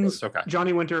Almonds, okay.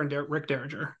 Johnny Winter, and Rick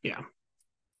Derringer. Yeah.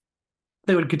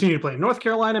 They would continue to play in North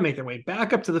Carolina, make their way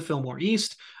back up to the Fillmore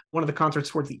East. One of the concerts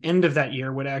towards the end of that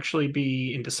year would actually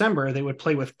be in December. They would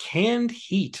play with Canned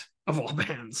Heat, of all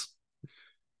bands,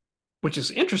 which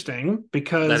is interesting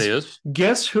because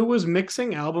guess who was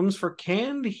mixing albums for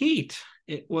Canned Heat?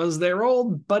 It was their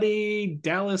old buddy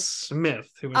Dallas Smith,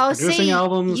 who was producing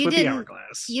albums with the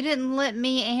Hourglass. You didn't let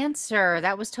me answer.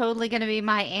 That was totally going to be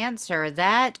my answer.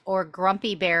 That or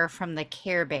Grumpy Bear from the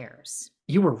Care Bears.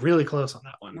 You were really close on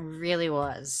that one. Really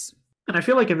was. And I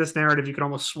feel like in this narrative, you could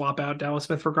almost swap out Dallas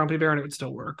Smith for Grumpy Bear and it would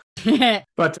still work.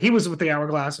 But he was with the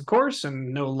Hourglass, of course,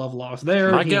 and no love lost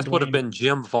there. My guess would have been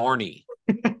Jim Varney.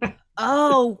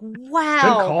 Oh, wow.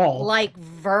 Good call. Like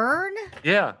Vern?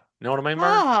 Yeah. You know what I mean, Vern?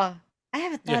 Oh, I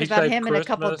haven't thought about him in a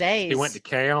couple of days. He went to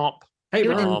camp. Hey, he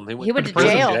went to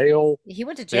jail. He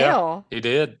went to jail. Yeah, he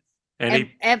did. And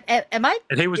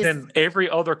he was in every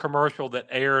other commercial that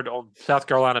aired on South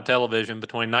Carolina television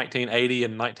between 1980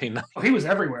 and 1990. Oh, he was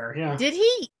everywhere, yeah. Did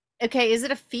he? Okay, is it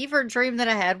a fever dream that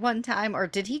I had one time, or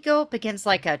did he go up against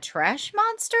like a trash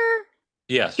monster?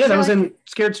 Yes. Yeah, that was in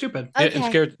Scared Stupid.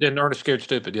 Okay. In Ernest Scared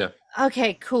Stupid, yeah.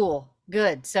 Okay, cool.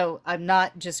 Good. So I'm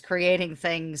not just creating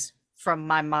things from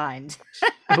my mind.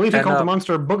 I believe he called the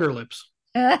monster Booger Lips.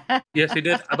 Yes, he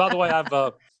did. By the way,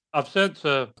 I've since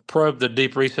probed the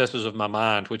deep recesses of my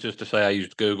mind, which is to say I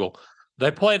used Google.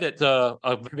 They played at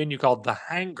a venue called The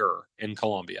Hangar in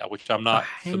Columbia, which I'm not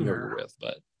familiar with.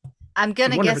 But I'm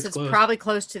going to guess it's probably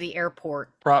close to the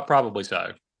airport. Probably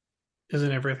so.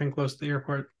 Isn't everything close to the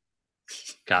airport?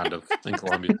 Kind of, in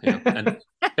Columbia. Yeah. And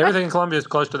everything in Columbia is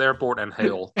close to the airport and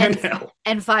hell. And hell.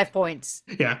 And 5 points.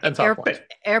 Yeah. And 5 points.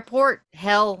 Airport,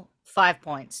 hell, 5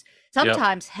 points.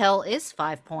 Sometimes hell is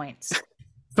 5 points.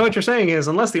 So what you're saying is,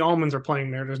 unless the Almonds are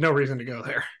playing there, there's no reason to go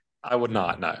there. I would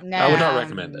not, no. I would not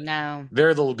recommend it. No.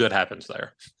 Very little good happens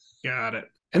there. Got it.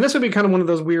 And this would be kind of one of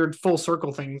those weird full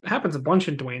circle things. It happens a bunch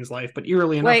in Duane's life, but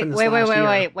eerily enough in this last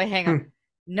year. Wait, hang on.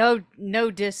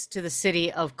 No diss to the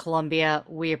city of Columbia.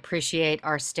 We appreciate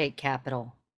our state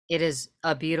capital. It is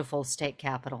a beautiful state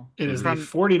capital. It is the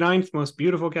 49th most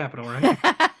beautiful capital, right?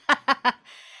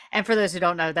 And for those who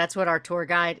don't know, that's what our tour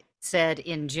guide said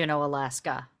in Juneau,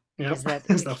 Alaska. Yep. I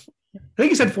think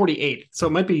he said 48, so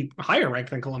it might be higher ranked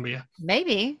than Columbia.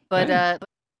 Maybe, but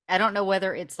I don't know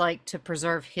whether it's like to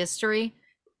preserve history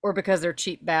or because they're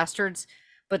cheap bastards,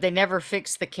 but they never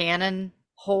fixed the cannon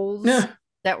holes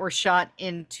that were shot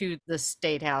into the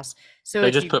State House. So they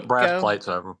just put brass plates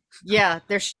over them. Yeah,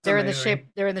 they're in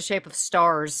the shape of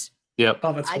stars. Yep.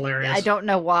 Oh, that's hilarious. I don't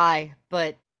know why,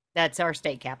 but that's our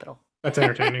state capital. That's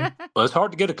entertaining. Well, it's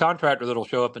hard to get a contractor that'll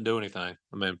show up and do anything.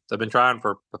 I mean, they've been trying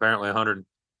for apparently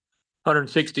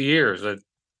 160 years.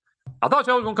 I thought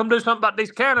y'all were going to come do something about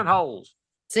these cannon holes.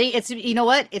 See, you know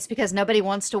what? It's because nobody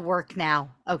wants to work now,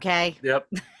 okay? Yep.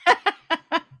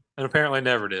 And apparently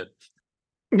never did.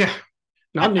 Yeah,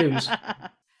 not news.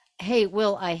 Hey,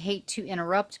 Will, I hate to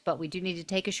interrupt, but we do need to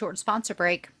take a short sponsor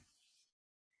break.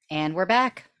 And we're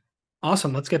back.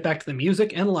 Awesome. Let's get back to the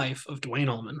music and life of Duane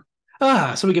Allman.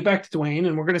 So we get back to Duane,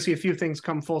 and we're going to see a few things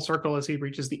come full circle as he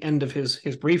reaches the end of his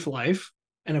brief life.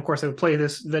 And of course, they would play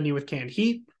this venue with Canned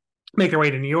Heat, make their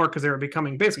way to New York because they were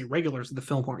becoming basically regulars of the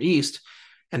Fillmore East.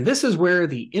 And this is where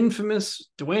the infamous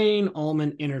Duane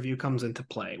Allman interview comes into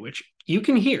play, which you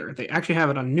can hear. They actually have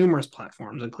it on numerous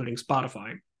platforms, including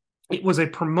Spotify. It was a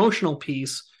promotional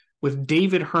piece with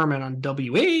David Herman on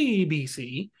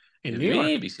WABC in New York.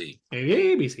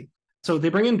 WABC. So they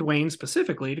bring in Duane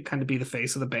specifically to kind of be the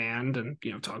face of the band and,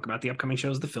 talk about the upcoming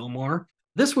shows, the Fillmore.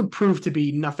 This would prove to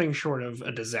be nothing short of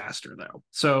a disaster, though.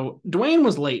 So Duane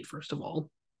was late, first of all,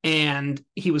 and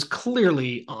he was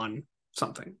clearly on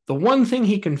something. The one thing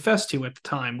he confessed to at the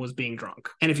time was being drunk.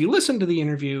 And if you listen to the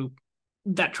interview,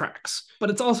 that tracks. But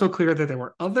it's also clear that there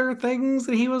were other things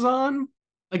that he was on.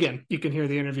 Again, you can hear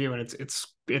the interview, and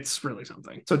it's really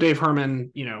something. So Dave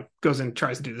Herman, goes and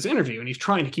tries to do this interview, and he's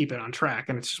trying to keep it on track.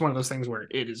 And it's just one of those things where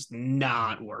it is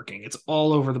not working. It's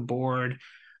all over the board.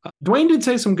 Duane did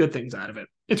say some good things out of it.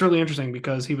 It's really interesting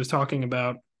because he was talking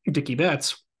about Dickie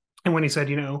Betts, and when he said,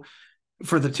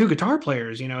 for the two guitar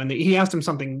players, and he asked him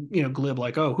something, glib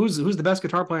like, "Oh, who's the best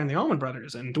guitar player in the Allman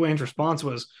Brothers?" And Duane's response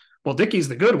was, "Well, Dickie's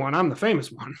the good one. I'm the famous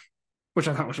one," which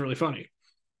I thought was really funny.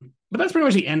 But that's pretty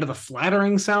much the end of the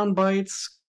flattering sound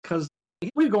bites, because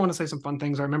we go on to say some fun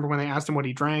things. I remember when they asked him what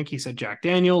he drank, he said Jack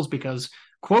Daniels, because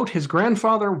quote, his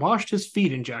grandfather washed his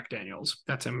feet in Jack Daniels.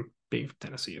 That's him being from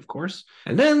Tennessee, of course.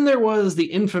 And then there was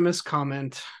the infamous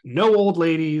comment, no old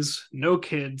ladies, no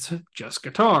kids, just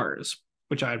guitars,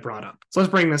 which I had brought up. So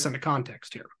let's bring this into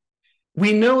context here.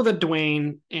 We know that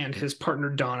Duane and his partner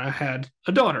Donna had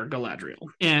a daughter, Galadriel,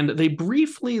 and they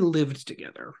briefly lived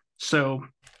together. So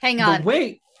hang on.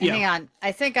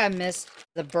 I think I missed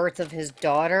the birth of his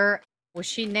daughter. Was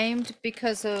she named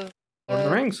because of Lord of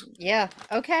the Rings? Yeah.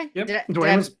 Okay. Yep.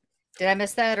 Did I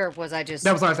miss that, or was I just?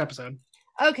 That was last episode.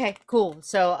 Okay, cool.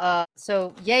 So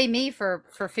yay me for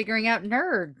figuring out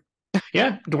nerd.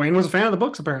 Yeah, Duane was a fan of the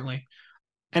books apparently.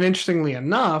 And interestingly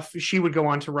enough, she would go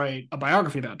on to write a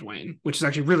biography about Duane, which is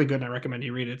actually really good, and I recommend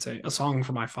you read it. It's a song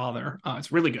for my father.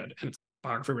 It's really good, and it's a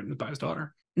biography written by his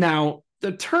daughter. Now,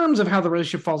 the terms of how the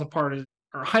relationship falls apart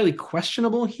are highly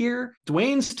questionable here.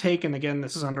 Duane's take, and again,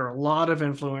 this is under a lot of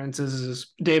influences,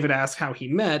 is David asks how he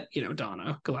met,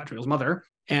 Donna, Galadriel's mother.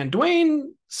 And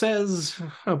Duane says,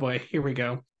 oh boy, here we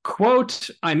go. Quote,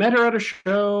 I met her at a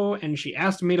show, and she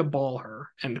asked me to ball her,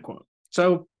 end quote.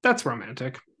 So that's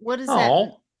romantic. What does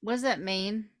that? What does that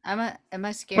mean? Am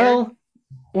I scared? Well,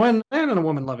 when a man and a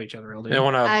woman love each other, LD. Yeah,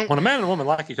 when a man and a woman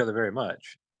like each other very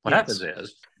much, what happens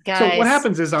is, guys, so what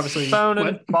happens is obviously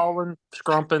boning, balling,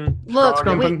 scrumping, look,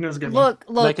 making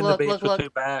the beach with two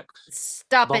backs,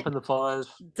 stop bumping it. the fuzz.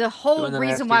 The whole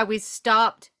reason why we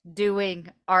stopped doing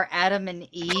our Adam and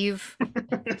Eve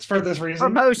it's for this reason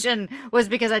promotion was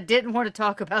because I didn't want to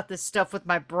talk about this stuff with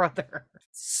my brother.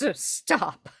 So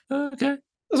stop. Okay.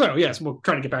 So yes, we'll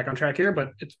try to get back on track here,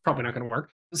 but it's probably not going to work.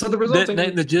 So the resulting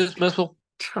the jizz missile.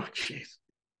 Oh jeez.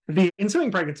 The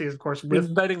ensuing pregnancy is, of course, with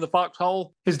invading the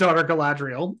foxhole. His daughter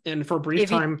Galadriel, and for a brief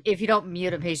time, if you don't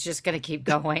mute him, he's just going to keep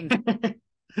going.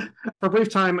 For a brief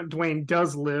time, Duane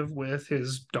does live with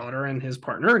his daughter and his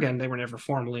partner. Again, they were never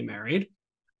formally married.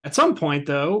 At some point,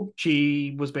 though,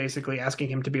 she was basically asking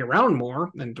him to be around more,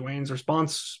 and Duane's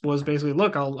response was basically,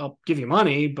 "Look, I'll give you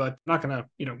money, but I'm not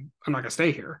gonna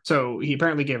stay here." So he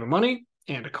apparently gave him money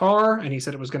and a car, and he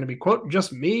said it was going to be, quote,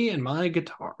 just me and my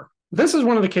guitar. This is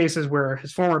one of the cases where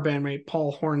his former bandmate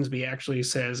Paul Hornsby actually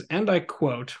says, and I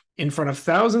quote, in front of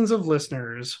thousands of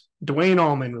listeners, Duane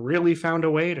Allman really found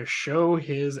a way to show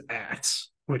his ass,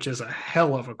 which is a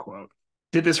hell of a quote.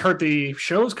 Did this hurt the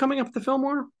shows coming up at the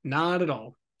Fillmore? Not at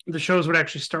all. The shows would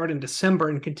actually start in December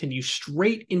and continue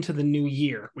straight into the new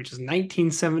year, which is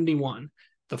 1971,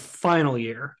 the final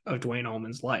year of Duane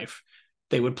Allman's life.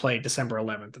 They would play December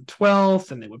 11th and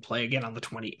 12th, and they would play again on the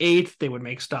 28th. They would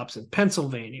make stops in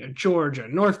Pennsylvania, Georgia,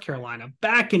 North Carolina,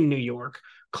 back in New York,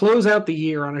 close out the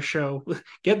year on a show.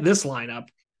 Get this lineup.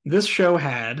 This show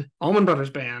had Allman Brothers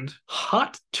Band,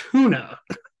 Hot Tuna.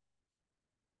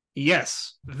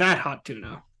 Yes, that Hot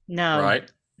Tuna. No. Right?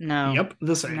 No. Yep,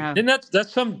 the same. No. And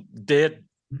that's some dead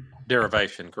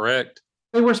derivation, correct?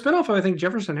 They were a spinoff of, I think,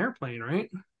 Jefferson Airplane,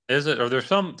 right? Is it? Or there's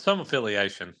some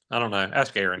affiliation? I don't know.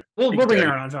 Ask Aaron. We'll bring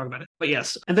Aaron on and talk about it. But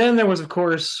yes. And then there was, of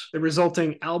course, the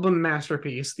resulting album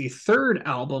masterpiece, the third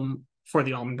album for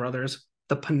the Allman Brothers.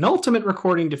 The penultimate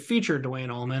recording to feature Duane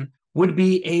Allman would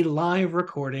be a live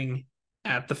recording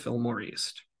at the Fillmore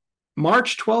East.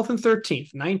 March 12th and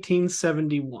 13th,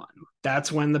 1971.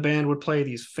 That's when the band would play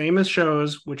these famous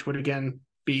shows, which would again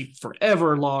be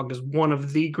forever logged as one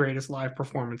of the greatest live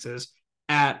performances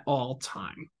at all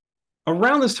time.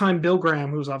 Around this time, Bill Graham,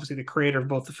 who was obviously the creator of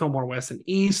both the Fillmore West and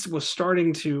East, was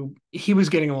he was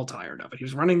getting a little tired of it. He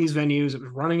was running these venues, it was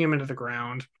running him into the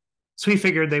ground. So he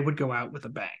figured they would go out with a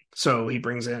bang. So he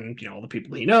brings in, all the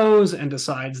people he knows and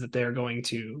decides that they're going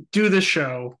to do this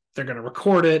show. They're going to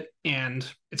record it, and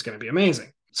it's going to be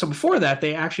amazing. So before that,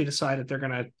 they actually decided they're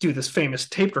going to do this famous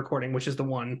taped recording, which is the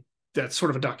one that's sort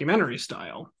of a documentary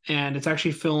style. And it's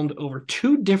actually filmed over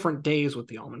 2 different days with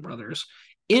the Allman Brothers,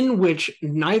 in which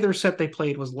neither set they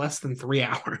played was less than 3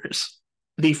 hours.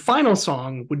 The final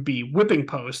song would be Whipping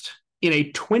Post in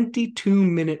a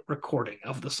 22-minute recording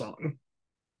of the song.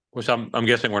 Which I'm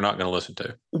guessing we're not going to listen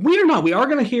to. We are not. We are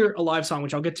going to hear a live song,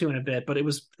 which I'll get to in a bit, but it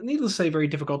was, needless to say, very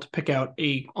difficult to pick out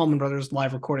a Allman Brothers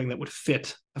live recording that would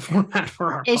fit the format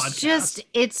for our podcast.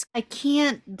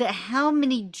 How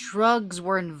many drugs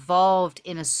were involved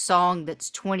in a song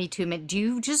that's 22 minutes? Do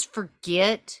you just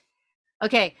forget?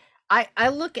 Okay, I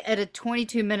look at a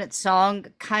 22-minute song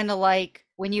kind of like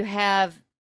when you have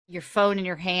your phone in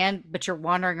your hand, but you're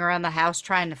wandering around the house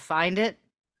trying to find it.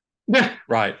 Yeah,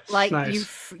 right. Like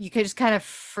nice. you could just kind of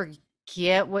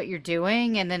forget what you're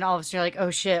doing, and then all of a sudden you're like,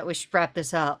 "Oh shit, we should wrap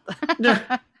this up."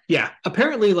 Yeah.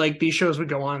 Apparently, these shows would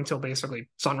go on until basically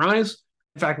sunrise.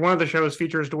 In fact, one of the shows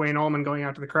features Duane Allman going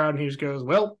out to the crowd, and he just goes,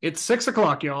 "Well, it's 6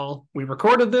 o'clock, y'all. We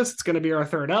recorded this. It's going to be our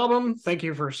third album. Thank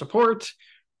you for support.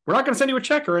 we're not going to send you a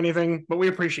check or anything, but we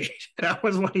appreciate it. That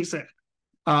was what he said.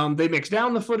 They mixed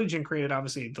down the footage and created,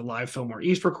 obviously, the live Fillmore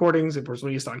East recordings. It was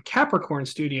released on Capricorn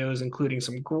Studios, including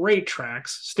some great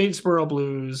tracks, Statesboro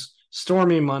Blues,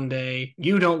 Stormy Monday,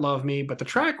 You Don't Love Me. But the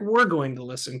track we're going to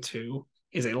listen to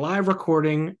is a live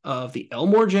recording of the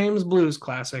Elmore James blues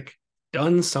classic,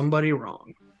 Done Somebody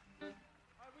Wrong. All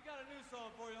right, we got a new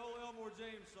song for you, old Elmore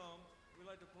James song. We'd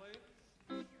like to play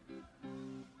it.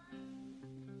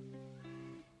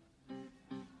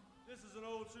 This is an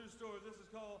old true story. This is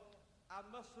called I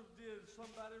Must Have Did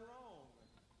Somebody Wrong.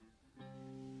 I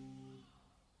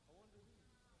wonder who.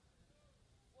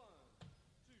 1,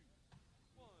 2,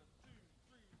 1, 2,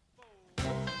 3,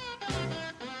 4.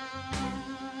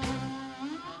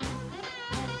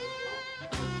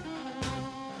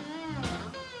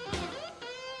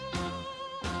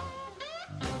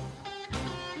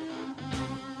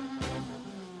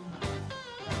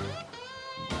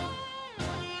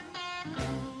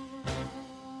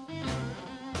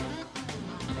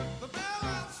 The bell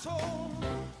has tolled.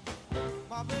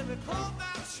 My baby called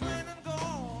that train and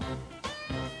gone.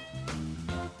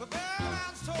 The bell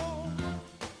has tolled.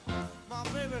 My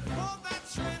baby called that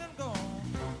train and gone.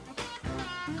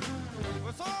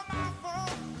 It's all my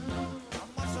fault. I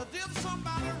must have did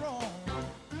somebody wrong.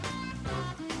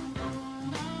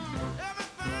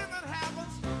 Everything that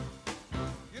happens,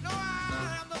 you know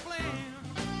I am to blame.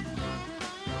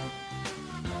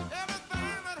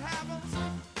 Everything that happens,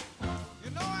 you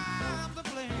know I am to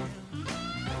blame.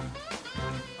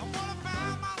 I'm gonna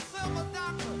find myself a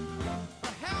doctor.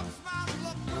 Perhaps my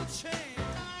luck will change.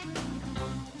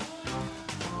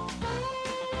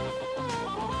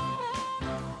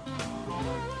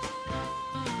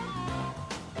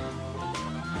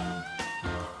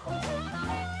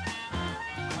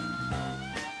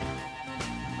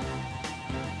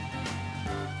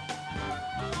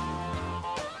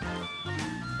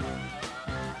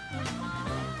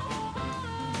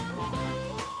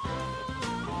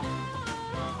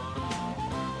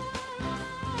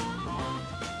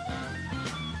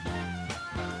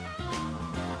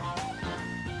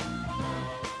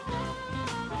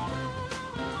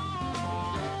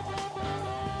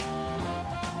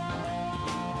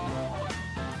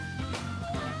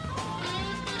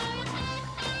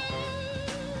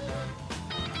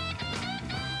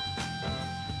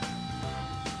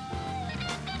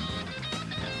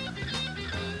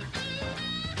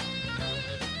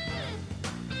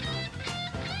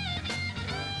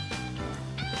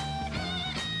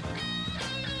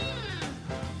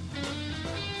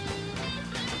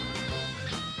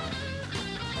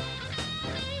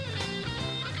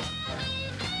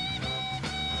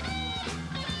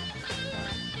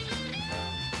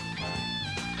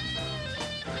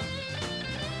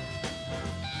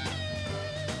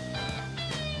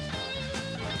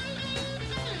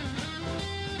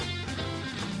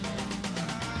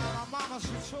 My mama,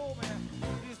 she told me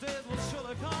these days would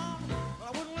surely come, but I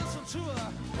wouldn't listen to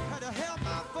her. Had to help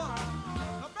my fun.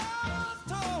 The bell was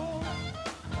tolled.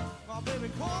 My baby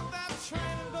caught that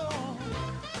train and gone.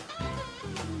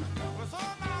 It was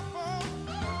all my fault.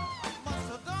 I must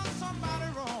have done somebody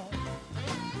wrong.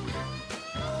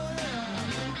 Oh yeah.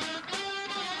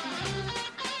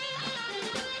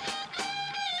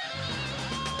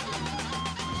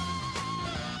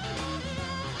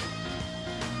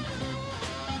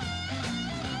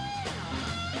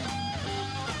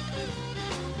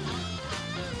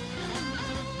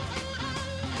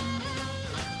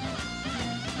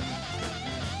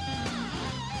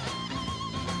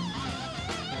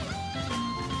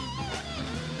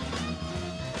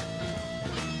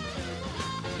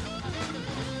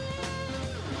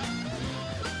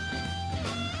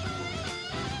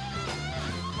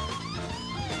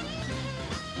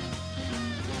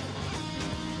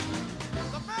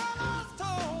 The bell was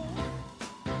tolled.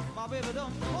 My baby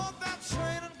done caught that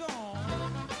train and gone.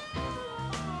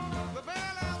 The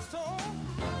bell was tolled.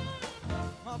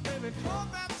 My baby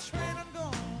caught that train and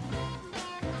gone.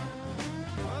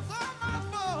 It's all my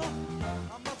fault.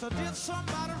 I must have did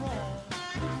somebody wrong.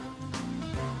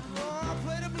 Oh, I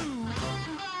played the blues.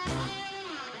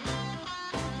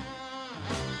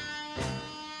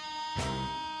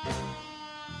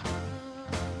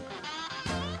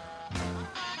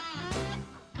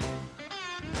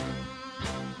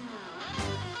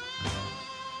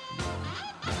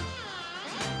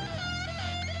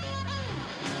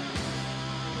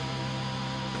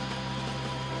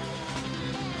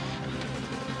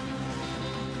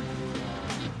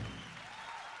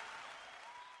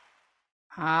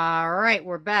 All right,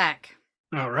 we're back.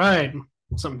 All right.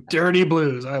 Some dirty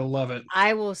blues. I love it.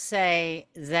 I will say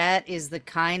that is the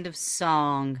kind of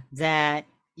song that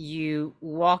you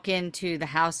walk into the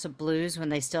House of Blues when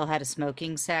they still had a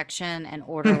smoking section and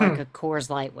order like a Coors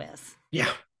Light with.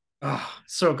 Yeah. Oh,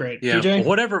 so great. Yeah. TJ?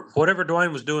 Whatever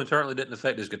Duane was doing certainly didn't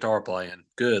affect his guitar playing.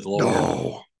 Good Lord.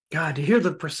 Oh, God, to hear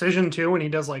the precision too when he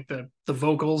does like the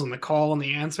vocals and the call and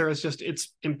the answer,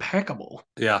 it's impeccable.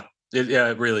 Yeah.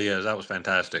 It really is. That was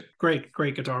fantastic. Great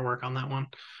guitar work on that one.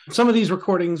 Some of these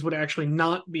recordings would actually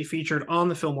not be featured on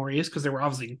the Fillmore East because there were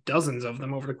obviously dozens of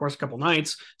them over the course of a couple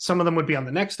nights. Some of them would be on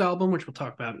the next album, which we'll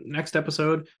talk about next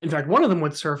episode. In fact, one of them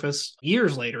would surface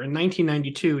years later in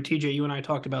 1992. TJ, you and I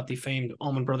talked about the famed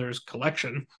Allman Brothers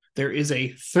collection. There is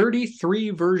a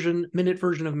 33-minute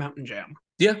version of Mountain Jam.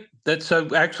 Yeah, that's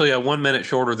actually a 1 minute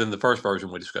shorter than the first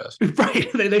version we discussed. Right,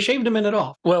 they shaved a minute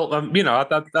off. Well, I mean,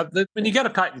 you got to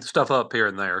tighten stuff up here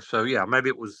and there. So yeah, maybe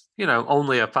it was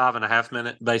only a 5.5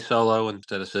 minute bass solo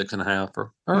instead of 6.5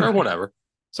 or whatever.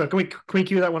 So can we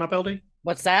cue that one up, LD?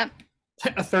 What's that?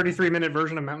 A 33-minute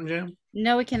version of Mountain Jam?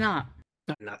 No, we cannot.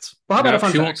 Nuts. Well, how about a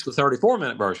fun fact? She wants the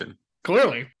 34-minute version.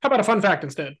 Clearly. How about a fun fact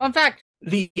instead? Fun fact.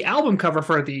 The album cover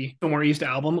for the Fillmore East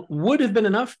album would have been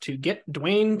enough to get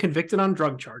Duane convicted on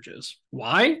drug charges.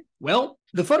 Why? Well,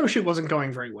 the photo shoot wasn't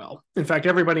going very well. In fact,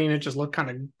 everybody in it just looked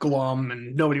kind of glum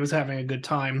and nobody was having a good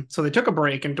time. So they took a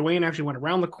break and Duane actually went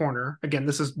around the corner. Again,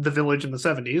 this is the Village in the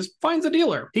 70s. Finds a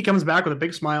dealer. He comes back with a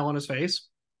big smile on his face.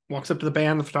 Walks up to the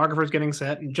band, the photographer's getting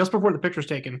set, and just before the picture's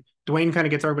taken, Duane kind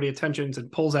of gets everybody's attention and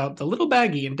pulls out the little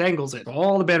baggie and dangles it.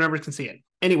 All the band members can see it.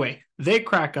 Anyway, they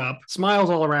crack up, smiles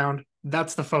all around.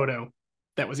 That's the photo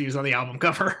that was used on the album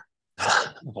cover.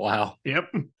 Wow.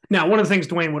 Yep. Now, one of the things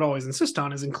Duane would always insist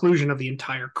on is inclusion of the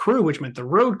entire crew, which meant the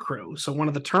road crew. So one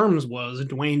of the terms was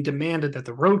Duane demanded that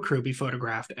the road crew be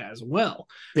photographed as well.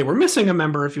 They were missing a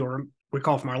member, if you'll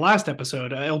recall from our last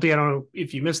episode. LD, I don't know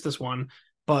if you missed this one,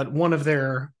 but one of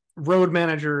their road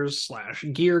managers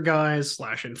 / gear guys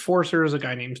 / enforcers, a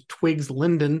guy named Twiggs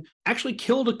Linden, actually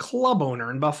killed a club owner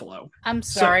in Buffalo. I'm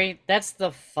sorry, that's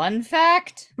the fun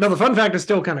fact? No, the fun fact is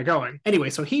still kind of going. Anyway,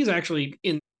 so he's actually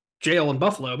in jail in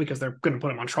Buffalo because they're going to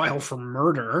put him on trial for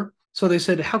murder. So they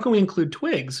said, how can we include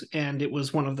Twiggs? And it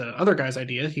was one of the other guys'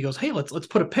 idea. He goes, hey, let's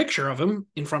put a picture of him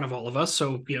in front of all of us.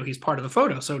 So, he's part of the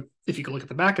photo. So if you can look at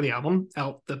the back of the album,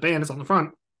 the band is on the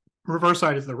front. Reverse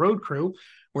side is the road crew,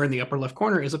 where in the upper left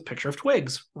corner is a picture of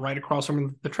Twiggs right across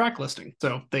from the track listing.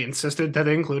 So they insisted that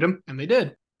they include him, and they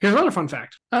did. Here's another fun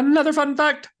fact. Another fun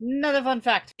fact.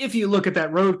 If you look at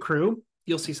that road crew,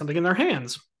 you'll see something in their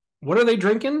hands. What are they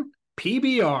drinking?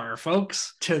 PBR,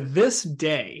 folks. To this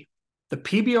day, the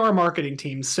PBR marketing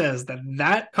team says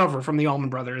that cover from the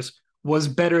Allman Brothers was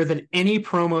better than any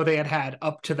promo they had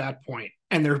up to that point,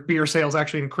 and their beer sales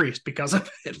actually increased because of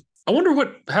it. I wonder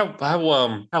how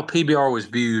PBR was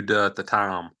viewed at the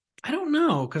time. I don't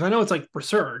know, because I know it's like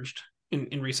resurged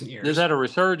in recent years. There's had a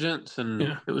resurgence, and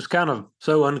It was kind of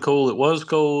so uncool. It was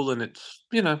cool, and it's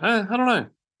I don't know.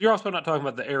 You're also not talking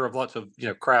about the era of lots of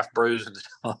craft brews and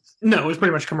stuff. No, it was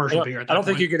pretty much commercial beer. I don't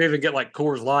think you could even get like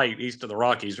Coors Light east of the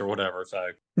Rockies or whatever. So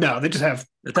no, they just have.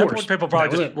 At that point, people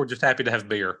probably were just happy to have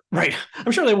beer. Right,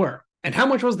 I'm sure they were. And how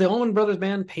much was the Allman Brothers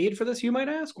Band paid for this, you might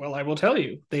ask? Well, I will tell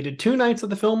you. They did 2 nights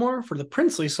at the Fillmore for the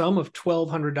princely sum of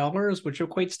 $1,200, which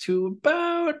equates to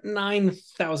about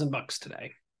 $9,000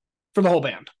 today for the whole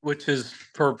band. Which is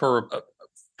for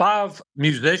 5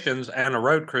 musicians and a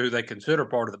road crew they consider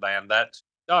part of the band.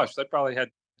 They probably had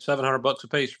 $700 a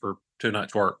piece for 2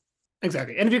 nights' work.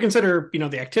 Exactly. And if you consider,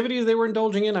 the activities they were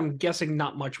indulging in, I'm guessing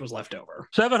not much was left over.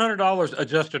 $700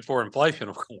 adjusted for inflation,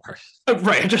 of course.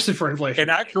 Right, adjusted for inflation. In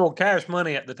actual cash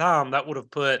money at the time, that would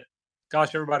have put,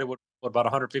 everybody would, about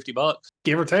 $150?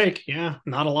 Give or take, yeah.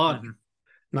 Not a lot. Mm-hmm.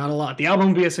 Not a lot. The album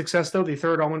would be a success, though. The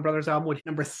third Allman Brothers album would hit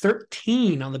number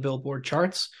 13 on the Billboard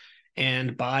charts.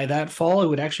 And by that fall, it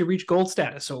would actually reach gold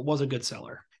status, so it was a good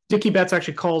seller. Dickie Betts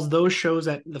actually calls those shows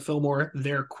at the Fillmore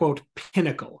their, quote,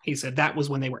 pinnacle. He said that was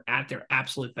when they were at their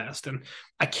absolute best. And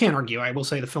I can't argue. I will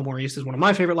say the Fillmore East is one of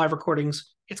my favorite live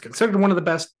recordings. It's considered one of the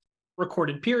best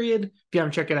recorded, period. If you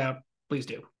haven't checked it out, please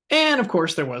do. And, of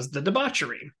course, there was the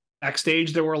debauchery.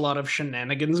 Backstage, there were a lot of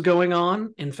shenanigans going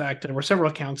on. In fact, there were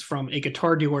several accounts from a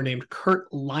guitar dealer named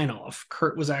Kurt Leinoff.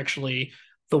 Kurt was actually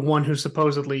the one who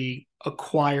supposedly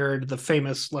acquired the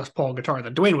famous Les Paul guitar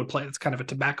that Duane would play. That's kind of a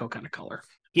tobacco kind of color.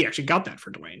 He actually got that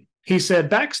for Duane. He said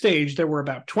backstage there were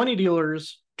about 20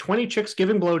 dealers, 20 chicks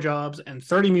giving blowjobs, and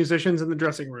 30 musicians in the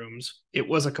dressing rooms. It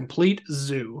was a complete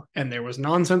zoo, and there was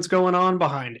nonsense going on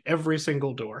behind every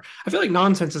single door. I feel like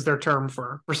nonsense is their term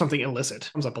for something illicit.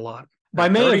 Comes up a lot. By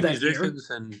May of that year, 30 musicians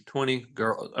and 20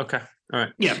 girls. Okay, all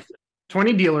right. Yeah.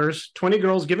 20 dealers, 20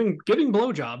 girls giving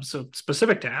blowjobs, so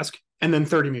specific task, and then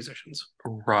 30 musicians.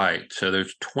 Right. So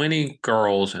there's 20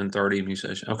 girls and 30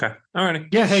 musicians. Okay. All righty.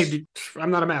 Yeah, hey,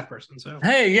 I'm not a math person, so.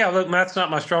 Hey, yeah, look, math's not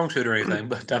my strong suit or anything,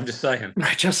 but I'm just saying.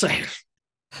 Right, just saying.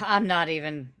 I'm not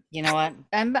even, you know what?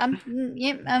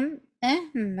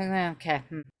 Okay.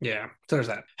 Yeah, so there's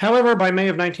that. However, by May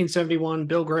of 1971,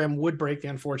 Bill Graham would break the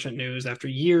unfortunate news. After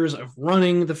years of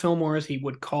running the Fillmores, he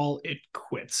would call it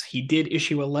quits. He did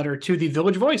issue a letter to the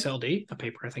Village Voice, LD, a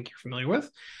paper I think you're familiar with.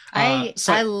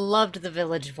 I loved the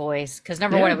Village Voice because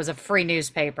number one, it was a free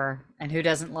newspaper, and who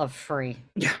doesn't love free?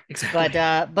 Yeah, exactly.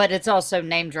 But it's also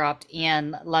name dropped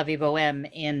in La Vie Boheme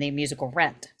in the musical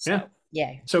Rent. So. Yeah.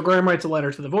 Yay. So Graham writes a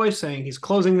letter to The Voice saying he's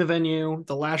closing the venue.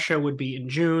 The last show would be in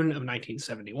June of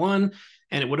 1971,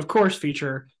 and it would, of course,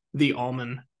 feature the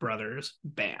Allman Brothers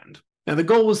Band. Now, the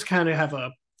goal was to kind of have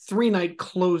a 3-night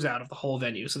closeout of the whole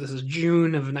venue. So this is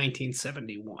June of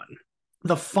 1971.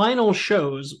 The final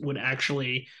shows would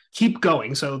actually keep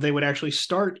going. So they would actually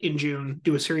start in June,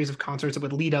 do a series of concerts that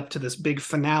would lead up to this big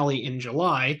finale in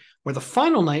July, where the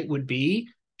final night would be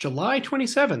July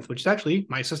 27th, which is actually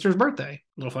my sister's birthday.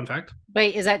 Little fun fact.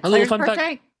 Wait, is that Claire's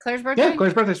birthday? Claire's birthday? Yeah,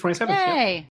 Claire's birthday is 27th.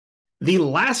 Yay. Yep. The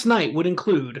last night would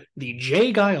include the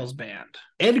Jay Giles Band,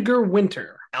 Edgar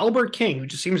Winter, Albert King, who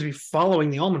just seems to be following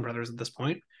the Allman Brothers at this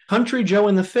point, Country Joe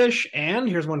and the Fish, and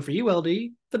here's one for you, LD,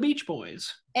 the Beach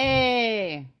Boys.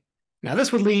 Hey. Now,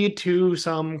 this would lead to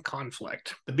some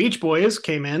conflict. The Beach Boys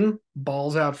came in,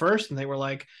 balls out first, and they were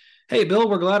like, hey, Bill,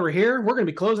 we're glad we're here. We're going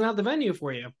to be closing out the venue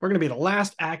for you. We're going to be the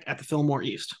last act at the Fillmore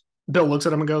East. Bill looks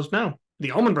at him and goes, no,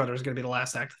 the Allman Brothers are going to be the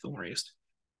last act at the Fillmore East.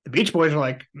 The Beach Boys are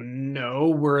like, no,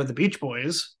 we're the Beach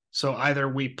Boys. So either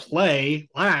we play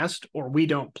last or we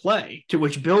don't play. To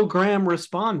which Bill Graham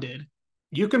responded,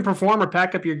 you can perform or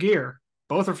pack up your gear.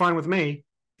 Both are fine with me.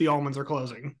 The Allmans are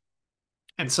closing.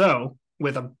 And so,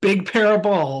 with a big pair of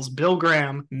balls, Bill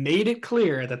Graham made it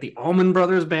clear that the Allman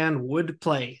Brothers Band would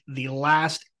play the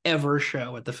last ever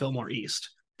show at the Fillmore East.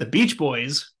 The Beach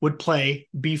Boys would play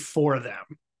before them.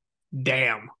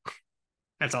 Damn.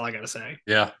 That's all I gotta say.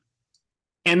 Yeah.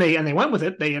 And they went with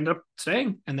it. They ended up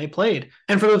staying and they played.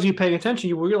 And for those of you paying attention,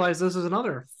 you will realize this is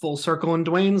another full circle in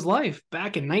Duane's life.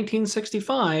 Back in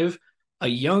 1965, a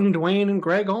young Duane and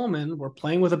Greg Allman were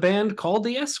playing with a band called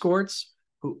the Escorts,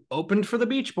 who opened for the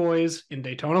Beach Boys in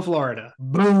Daytona, Florida.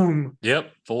 Boom.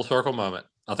 Yep. Full circle moment.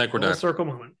 I think we're done. Full circle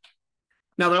moment.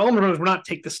 Now, the Allman Brothers would not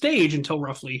take the stage until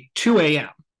roughly 2 a.m.,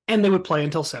 and they would play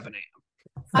until 7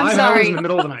 a.m. I'm 5 sorry. hours in the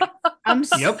middle of the night. I'm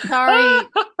Yep. sorry.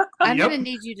 I'm Yep. going to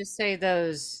need you to say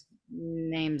those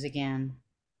names again.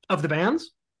 Of the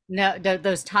bands? No,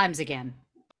 those times again.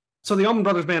 So the Allman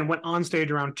Brothers Band went on stage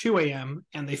around 2 a.m.,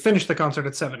 and they finished the concert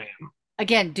at 7 a.m.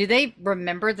 Again, do they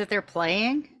remember that they're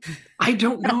playing? I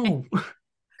don't know.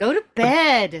 Go to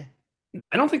bed.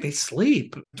 I don't think they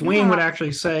sleep. Duane would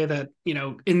actually say that,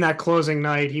 in that closing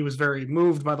night, he was very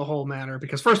moved by the whole matter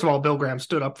because, first of all, Bill Graham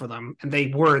stood up for them, and they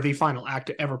were the final act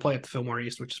to ever play at the Fillmore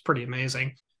East, which is pretty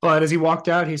amazing. But as he walked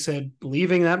out, he said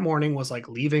leaving that morning was like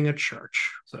leaving a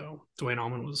church. So Duane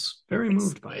Allman was very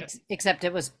moved by it. Except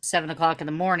it was 7 o'clock in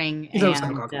the morning. It was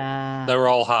 7 o'clock. They were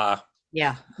all high.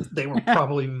 Yeah. They were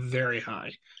probably very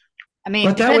high. I mean,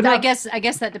 I guess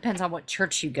that depends on what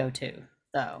church you go to,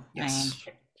 though. Yes.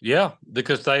 Yeah,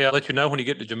 because they let you know when you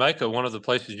get to Jamaica, one of the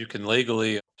places you can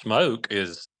legally smoke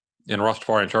is in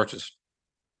Rastafarian churches.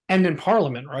 And in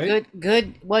Parliament, right?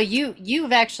 Good. Well,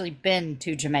 you've actually been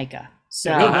to Jamaica.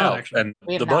 So And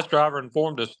the bus driver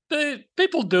informed us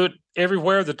people do it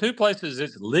everywhere. The two places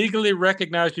it's legally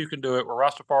recognized you can do it were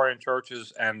Rastafarian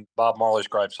churches and Bob Marley's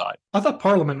gravesite. I thought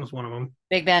Parliament was one of them.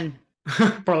 Big Ben.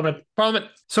 Parliament.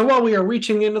 So while we are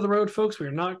reaching the end of the road, folks, we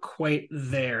are not quite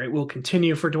there. It will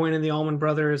continue for Duane and the Allman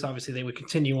Brothers. Obviously, they would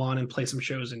continue on and play some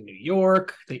shows in New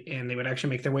York. They would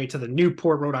actually make their way to the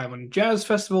Newport, Rhode Island Jazz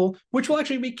Festival, which will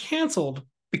actually be canceled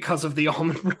because of the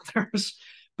Allman Brothers.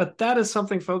 But that is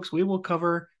something, folks, we will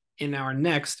cover in our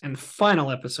next and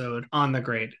final episode on the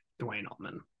great Duane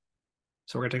Allman.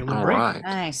 So we're going to take a little break. Right.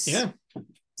 Nice. Yeah.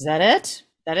 Is that it? Is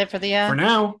that it for the... For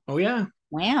now. Oh, yeah.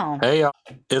 Wow. Hey,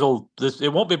 it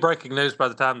won't be breaking news by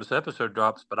the time this episode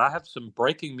drops, but I have some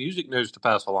breaking music news to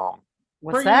pass along.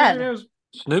 What's that?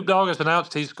 Snoop Dogg has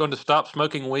announced he's going to stop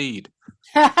smoking weed.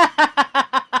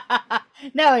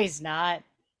 No, he's not.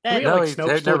 Really.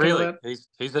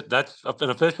 That's an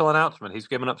official announcement. He's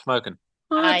giving up smoking.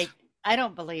 I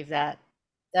don't believe that.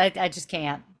 I just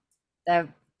can't.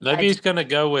 Maybe he's going to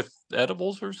go with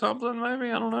edibles or something.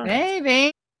 Maybe I don't know.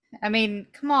 Maybe. I mean,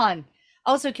 come on.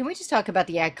 Also, can we just talk about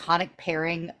the iconic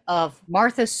pairing of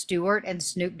Martha Stewart and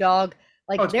Snoop Dogg?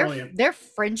 Like their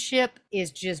friendship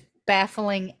is just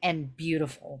baffling and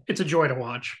beautiful. It's a joy to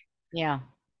watch. Yeah.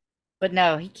 But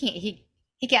no, he can't.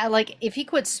 He can't. Like, if he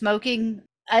quit smoking,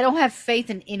 I don't have faith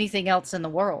in anything else in the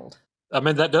world. I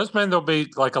mean, that does mean there'll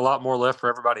be like a lot more left for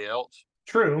everybody else.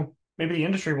 True. Maybe the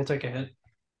industry will take a hit.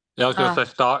 Yeah, I was going to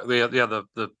say stock.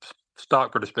 The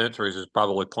stock for dispensaries is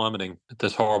probably plummeting at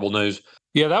this horrible news.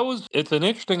 Yeah, it's an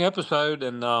interesting episode,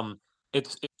 and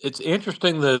it's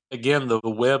interesting that again the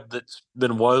web that's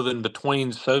been woven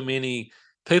between so many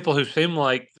people who seem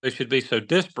like they should be so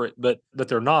disparate, but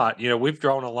they're not. We've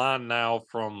drawn a line now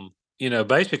from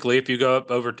basically if you go up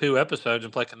over 2 episodes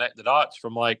and play connect the dots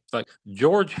from like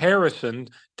George Harrison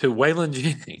to Waylon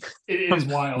Jennings. It is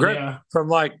wild, yeah.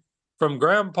 From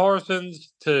Graham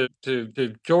Parsons to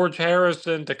George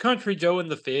Harrison to Country Joe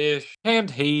and the Fish and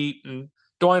Heat and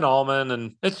Duane Allman,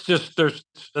 and it's just there's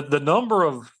the number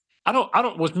of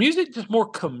was music just more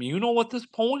communal at this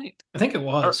point? I think it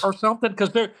was or something,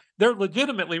 because they're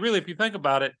legitimately, really, if you think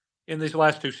about it, in these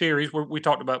last 2 series where we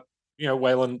talked about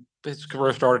Waylon, his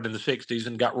career started in the 60s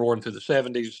and got roaring through the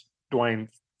 70s. Duane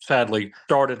sadly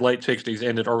started late 60s,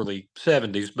 ended early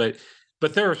 70s,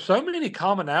 but there are so many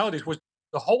commonalities with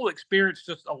the whole experience,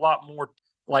 just a lot more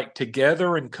like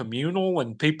together and communal,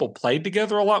 and people played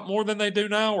together a lot more than they do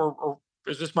now, or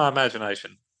is this my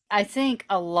imagination? I think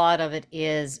a lot of it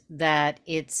is that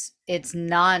it's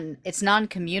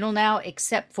non-communal now,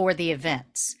 except for the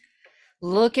events.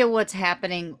 Look at what's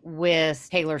happening with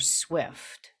Taylor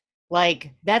Swift.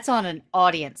 Like, that's on an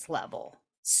audience level.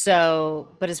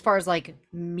 So, but as far as like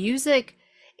music,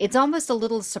 it's almost a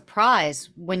little surprise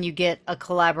when you get a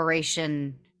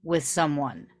collaboration with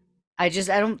someone. I just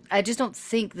don't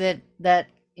think that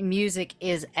music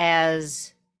is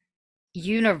as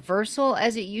universal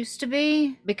as it used to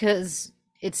be, because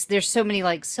there's so many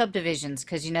like subdivisions,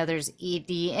 because there's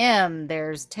EDM,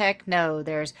 there's techno,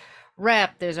 there's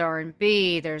rap, there's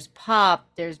R&B, there's pop,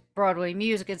 there's Broadway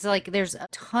music. It's like there's a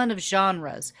ton of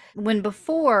genres, when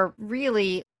before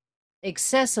really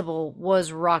accessible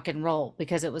was rock and roll,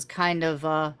 because it was kind of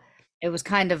a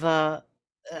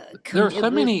there are so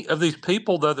many of these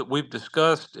people, though, that we've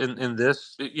discussed in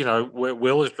this, where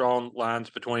Will has drawn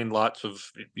lines between lots of,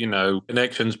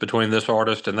 connections between this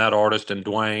artist and that artist and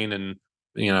Duane and,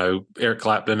 Eric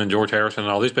Clapton and George Harrison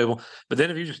and all these people. But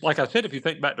then if you just, like I said, if you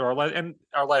think back to our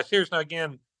last series, now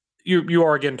again, you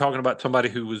are again talking about somebody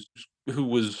who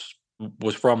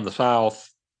was from the South,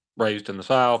 raised in the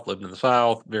South, lived in the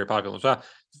South, very popular in the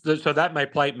South. So that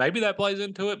maybe that plays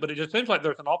into it, but it just seems like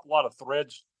there's an awful lot of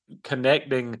threads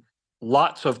connecting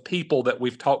lots of people that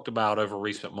we've talked about over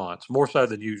recent months, more so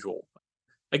than usual.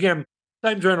 Again,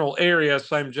 same general area,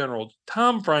 same general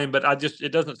time frame, but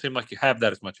it doesn't seem like you have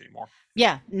that as much anymore.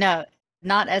 Yeah, no,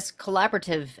 not as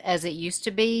collaborative as it used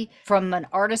to be from an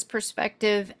artist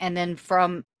perspective, and then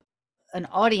from an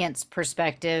audience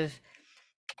perspective.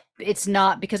 It's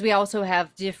not, because we also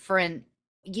have different,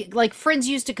 like, friends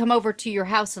used to come over to your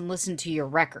house and listen to your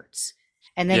records.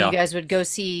 And then you guys would go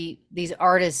see these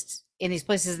artists in these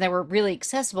places, and they were really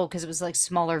accessible because it was like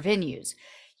smaller venues.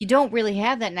 You don't really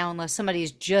have that now unless somebody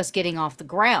is just getting off the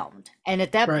ground. And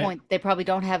at that point, they probably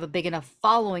don't have a big enough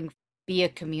following to be a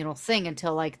communal thing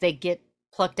until like they get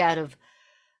plucked out of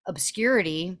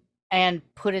obscurity and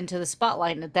put into the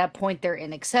spotlight. And at that point, they're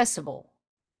inaccessible.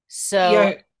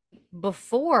 So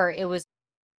before it was,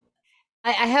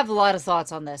 I have a lot of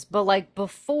thoughts on this, but like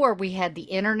before we had the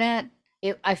internet,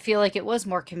 I feel like it was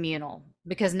more communal,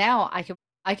 because now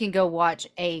I can go watch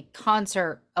a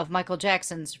concert of Michael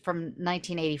Jackson's from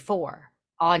 1984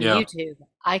 on YouTube.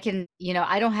 I can,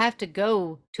 I don't have to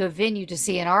go to a venue to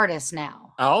see an artist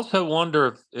now. I also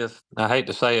wonder if I hate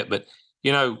to say it, but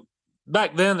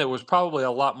back then there was probably a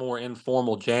lot more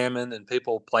informal jamming and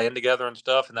people playing together and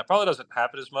stuff, and that probably doesn't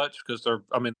happen as much because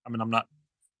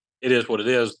it is what it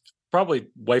is. Probably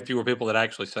way fewer people that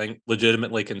actually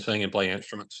legitimately can sing and play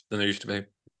instruments than there used to be.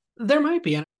 There might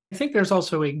be. And I think there's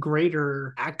also a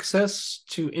greater access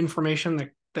to information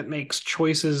that makes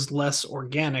choices less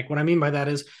organic. What I mean by that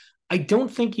is, I don't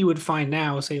think you would find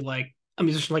now, say, like a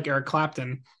musician like Eric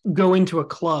Clapton, go into a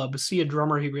club, see a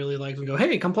drummer he really likes and go,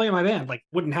 hey, come play in my band. Like,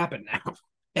 wouldn't happen now,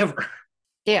 ever.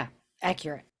 Yeah,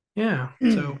 accurate. Yeah,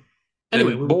 so...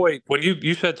 Anyway, boy, when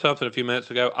you said something a few minutes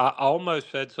ago, I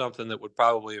almost said something that would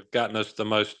probably have gotten us the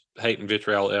most hate and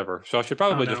vitriol ever. So I should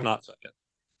probably just not say it.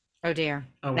 Oh dear.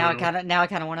 Now I kind of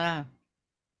want to know.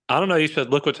 I don't know. You said,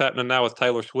 look what's happening now with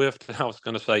Taylor Swift. I was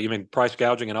going to say, you mean price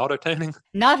gouging and auto tuning?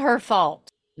 Not her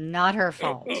fault. Not her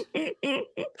fault.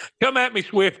 Come at me,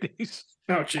 Swifties.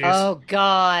 Oh, jeez. Oh,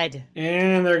 God.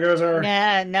 And there goes our...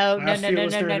 No.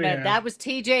 That was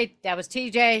TJ. That was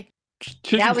TJ.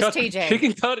 That was TJ. She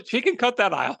can cut it. She can cut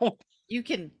that out. You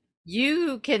can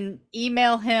You can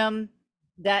email him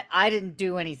that I didn't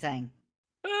do anything.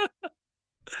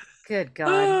 Good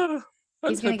God. I'm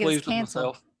He's so going to get us pleased with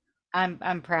canceled. myself.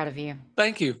 I'm proud of you.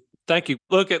 Thank you.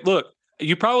 Look,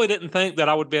 you probably didn't think that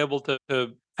I would be able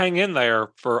to hang in there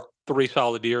for 3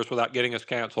 solid years without getting us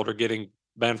canceled or getting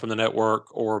banned from the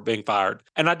network or being fired.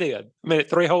 And I did. I made it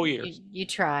 3 whole years. You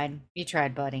tried. You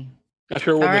tried, buddy. I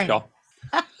sure will All miss right.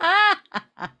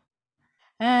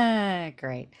 y'all.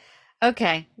 Great.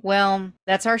 Okay. Well,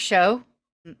 that's our show.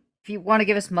 If you want to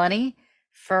give us money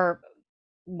for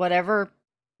whatever,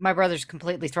 my brother's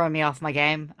completely thrown me off my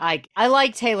game. I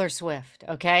like Taylor Swift.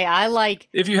 Okay. I like.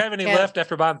 If you have any left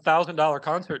after buying $1,000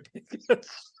 concert tickets.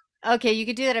 Okay, you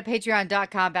can do that at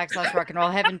patreon.com/rock and roll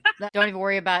heaven. Don't even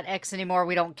worry about X anymore.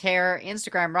 We don't care.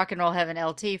 Instagram, rock and roll heaven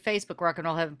LT, Facebook, rock and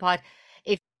roll heaven pod.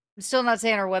 If I'm still not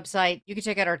saying our website, you can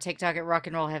check out our TikTok at rock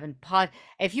and roll heaven pod.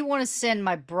 If you want to send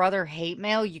my brother hate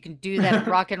mail, you can do that at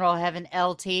rock and roll heaven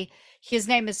LT. His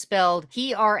name is spelled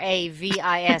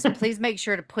Pravis. Please make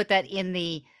sure to put that in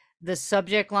the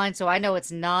subject line so I know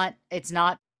it's not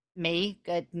me.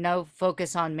 No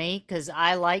focus on me because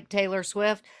I like Taylor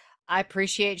Swift. I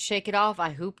appreciate Shake It Off.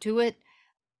 I hoop to it.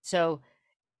 So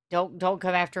don't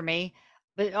come after me.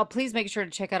 But please make sure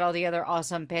to check out all the other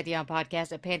awesome Pantheon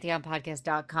podcasts at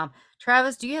pantheonpodcast.com.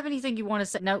 Travis, do you have anything you want to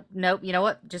say? Nope. You know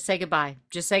what? Just say goodbye.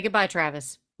 Just say goodbye,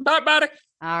 Travis. Bye, buddy.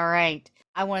 All right.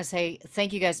 I want to say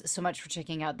thank you guys so much for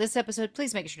checking out this episode.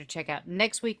 Please make sure to check out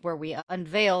next week where we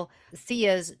unveil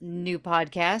Thea's new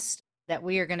podcast that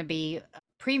we are going to be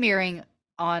premiering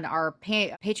on our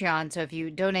Patreon. So if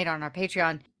you donate on our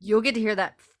Patreon, you'll get to hear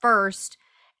that first,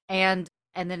 and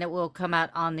then it will come out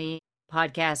on the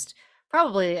podcast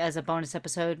probably as a bonus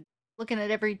episode. Looking at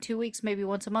every 2 weeks, maybe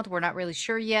once a month. We're not really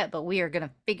sure yet, but we are going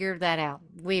to figure that out.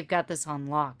 We've got this on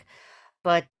lock.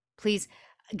 But please,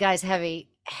 guys, have a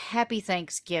happy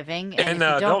Thanksgiving. And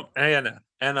there's going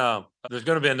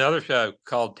to be another show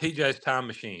called TJ's Time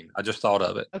Machine. I just thought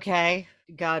of it. Okay.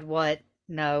 God, what?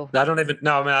 No. I don't even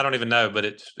know, but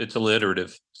it's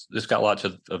alliterative. It's got lots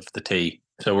of the T.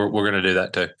 So we're going to do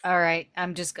that too. All right.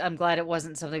 I'm glad it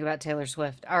wasn't something about Taylor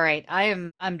Swift. All right.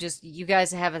 You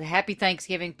guys have a happy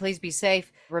Thanksgiving. Please be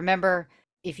safe. Remember,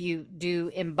 if you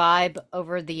do imbibe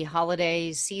over the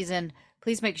holiday season,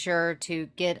 please make sure to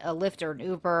get a Lyft or an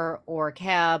Uber or a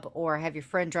cab or have your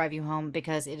friend drive you home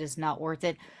because it is not worth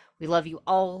it. We love you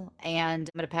all. And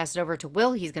I'm going to pass it over to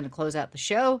Will. He's going to close out the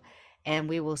show. And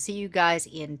we will see you guys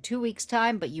in 2 weeks'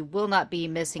 time, but you will not be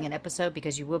missing an episode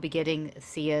because you will be getting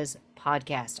Thea's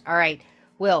podcast. All right,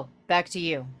 Will, back to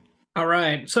you. All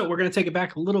right, so we're going to take it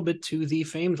back a little bit to the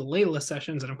famed Layla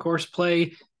sessions and, of course,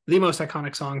 play the most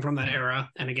iconic song from that era.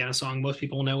 And again, a song most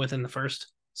people know within the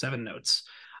first 7 notes.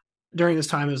 During this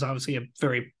time, it was obviously a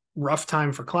very rough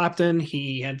time for Clapton.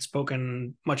 He had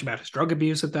spoken much about his drug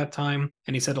abuse at that time,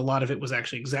 and he said a lot of it was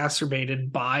actually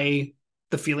exacerbated by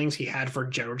the feelings he had for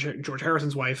George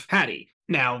Harrison's wife, Patty.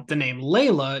 Now, the name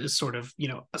Layla is sort of,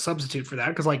 a substitute for that,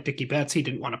 because like Dickie Betts, he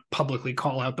didn't want to publicly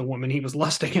call out the woman he was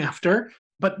lusting after.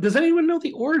 But does anyone know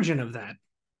the origin of that?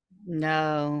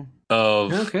 No.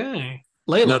 Okay.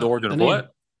 Layla. No, the origin of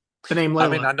what? The name Layla. I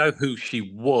mean, I know who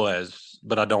she was,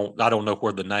 but I don't know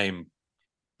where the name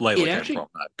Layla came from.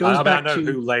 I know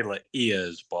who Layla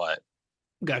is, but...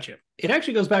 Gotcha. It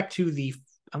actually goes back to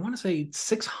I want to say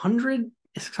 600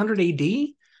 AD.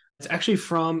 It's actually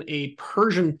from a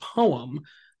Persian poem,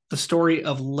 the story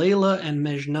of Layla and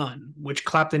Mejnun, which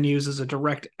Clapton used as a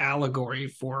direct allegory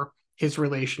for his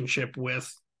relationship with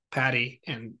Patty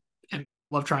and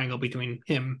love triangle between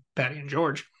him, Patty, and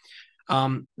George.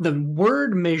 The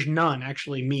word Mejnun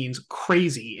actually means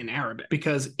crazy in Arabic,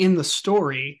 because in the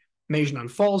story,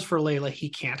 Mejnun falls for Layla, he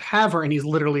can't have her, and he's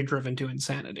literally driven to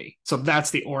insanity. So that's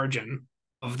the origin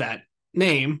of that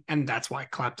name, and that's why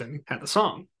Clapton had the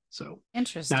song. So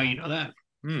interesting. Now you know that.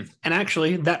 And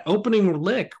actually, that opening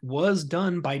lick was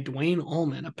done by Duane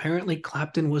Allman. Apparently,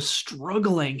 Clapton was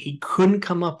struggling. He couldn't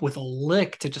come up with a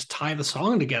lick to just tie the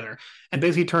song together. And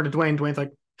basically turned to Duane. Duane's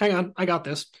like, hang on, I got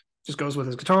this. Just goes with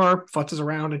his guitar, futzes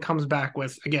around, and comes back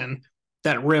with, again,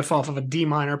 that riff off of a D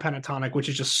minor pentatonic, which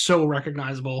is just so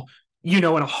recognizable. In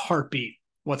a heartbeat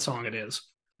what song it is.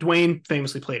 Duane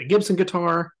famously played a Gibson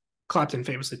guitar. Clapton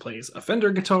famously plays a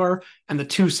Fender guitar, and the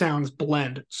two sounds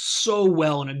blend so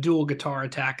well in a dual guitar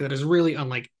attack that is really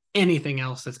unlike anything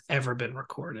else that's ever been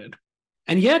recorded.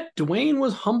 And yet, Duane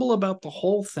was humble about the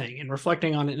whole thing, and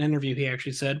reflecting on an interview, he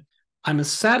actually said, "I'm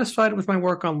as satisfied with my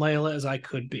work on Layla as I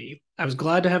could be. I was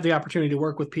glad to have the opportunity to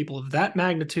work with people of that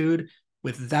magnitude,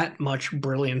 with that much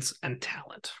brilliance and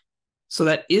talent." So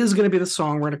that is going to be the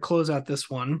song we're going to close out this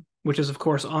one, which is, of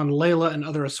course, on Layla and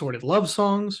Other Assorted Love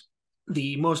Songs.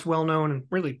 the most well-known and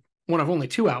really one of only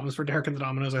 2 albums for Derek and the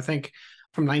Dominoes, I think,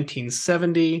 from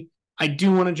 1970. I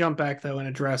do want to jump back, though, and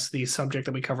address the subject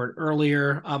that we covered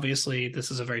earlier. Obviously,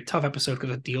 this is a very tough episode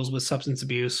because it deals with substance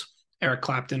abuse. Eric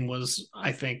Clapton was,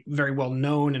 I think, very well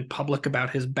known and public about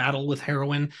his battle with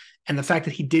heroin, and the fact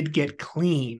that he did get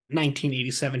clean in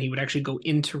 1987. He would actually go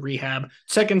into rehab,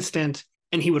 second stint,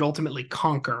 and he would ultimately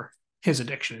conquer his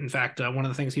addiction. In fact, one of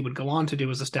the things he would go on to do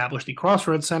was establish the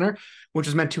Crossroads Center, which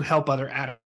is meant to help other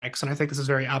addicts. And I think this is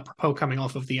very apropos coming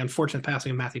off of the unfortunate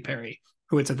passing of Matthew Perry,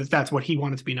 who had said that that's what he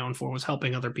wanted to be known for, was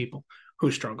helping other people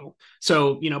who struggle.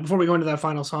 So, before we go into that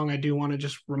final song, I do want to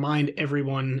just remind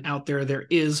everyone out there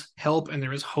is help and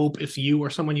there is hope if you or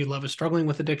someone you love is struggling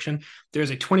with addiction. There's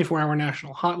a 24-hour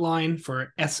national hotline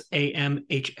for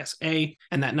SAMHSA,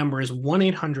 and that number is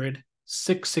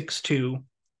 1-800-662-HELP.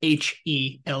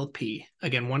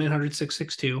 Again,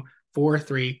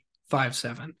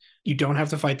 1-800-662-4357. You don't have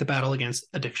to fight the battle against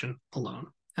addiction alone.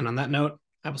 And on that note,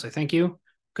 I will say thank you,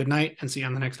 good night, and see you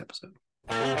on the next episode.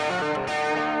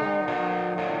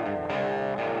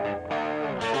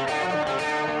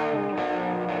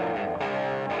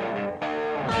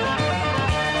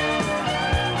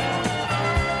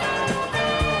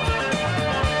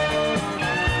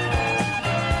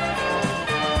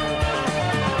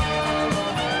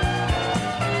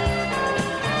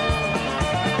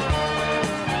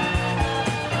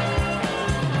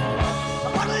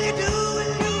 What will you do when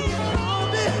you get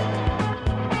lonely?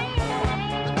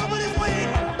 Nobody's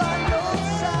waiting by your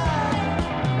side.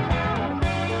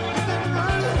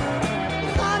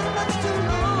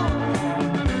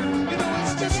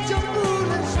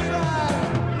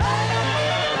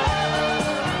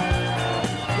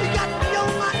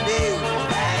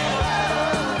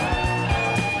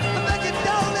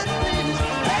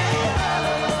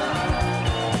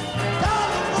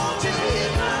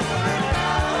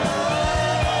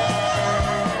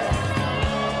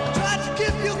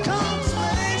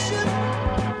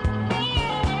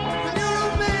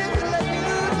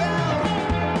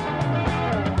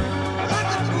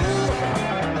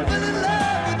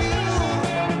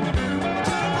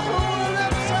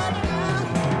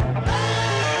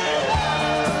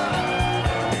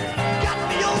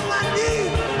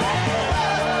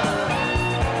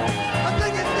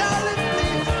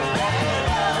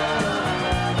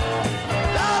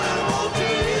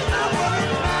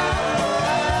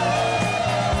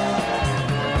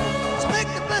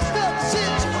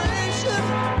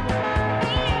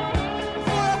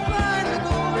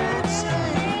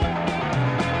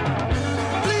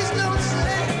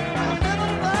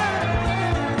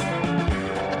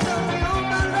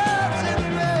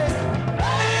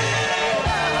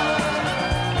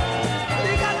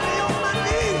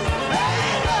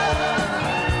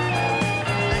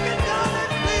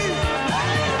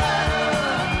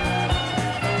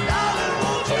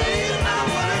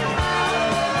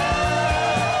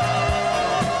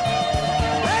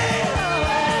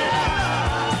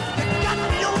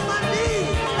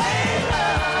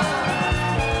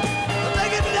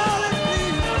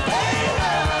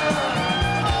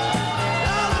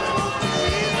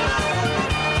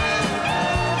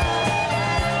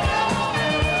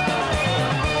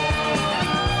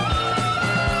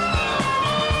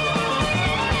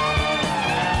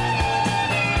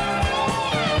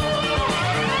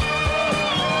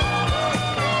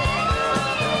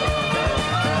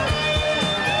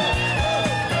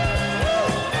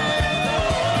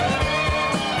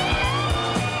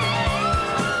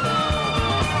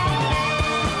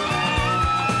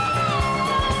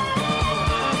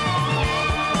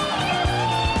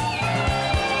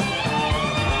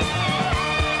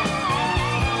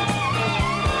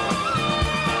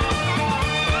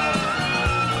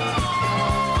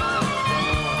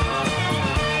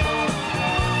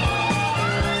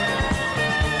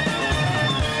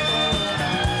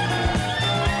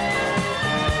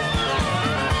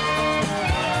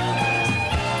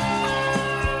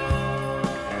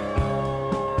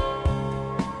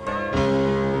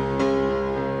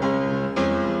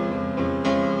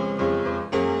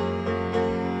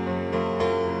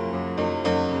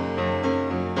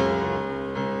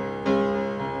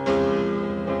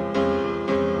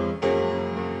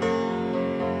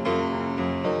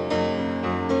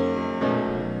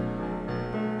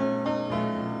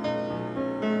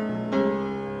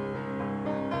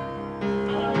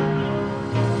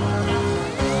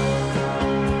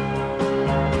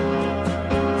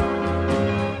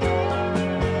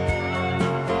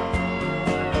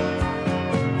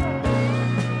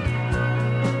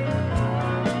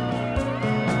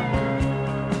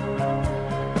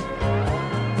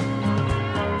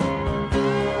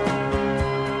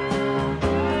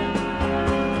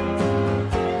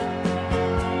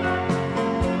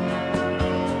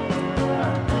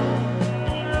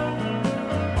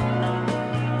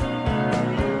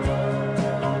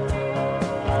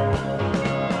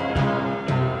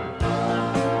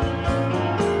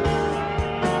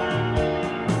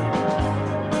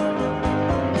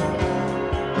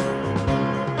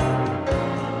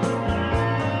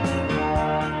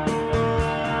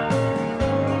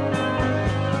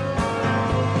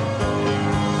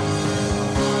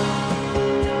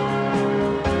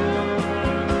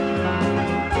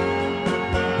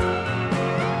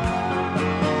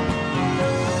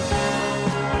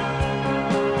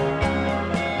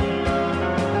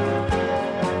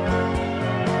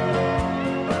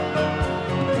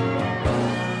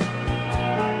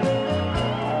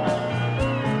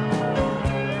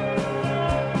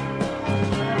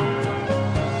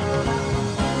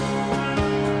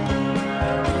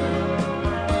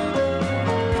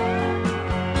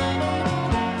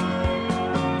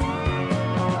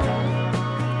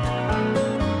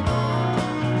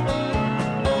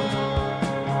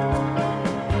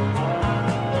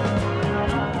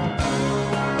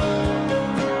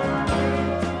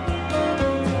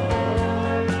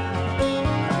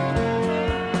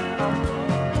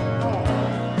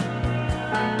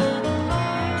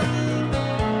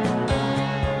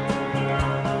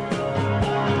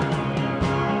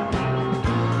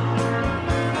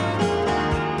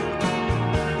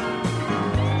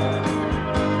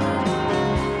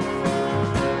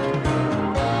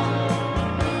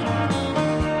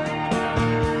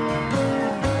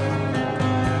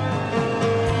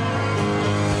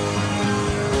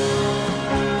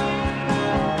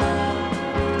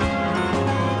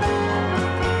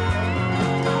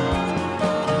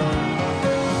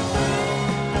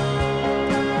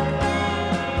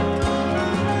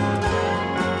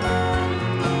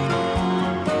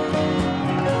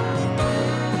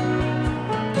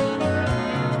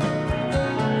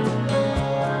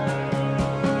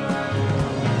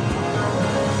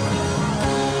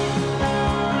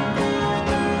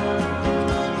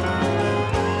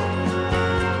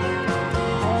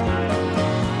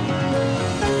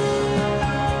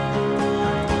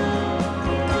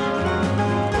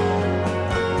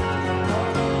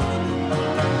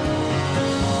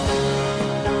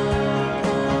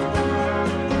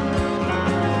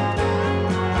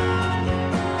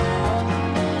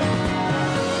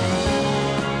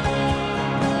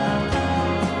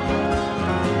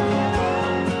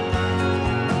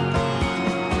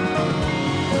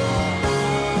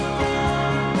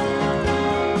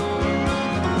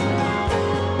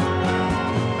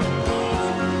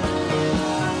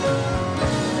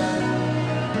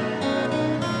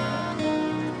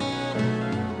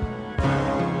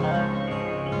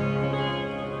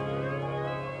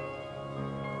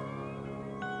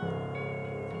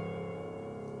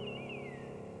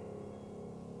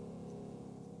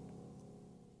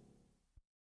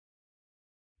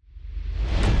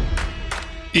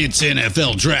 It's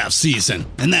NFL draft season,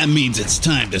 and that means it's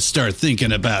time to start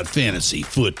thinking about fantasy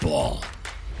football.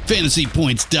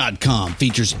 FantasyPoints.com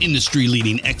features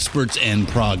industry-leading experts and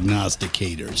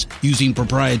prognosticators using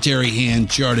proprietary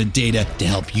hand-charted data to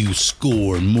help you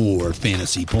score more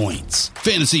fantasy points.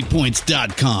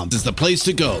 FantasyPoints.com is the place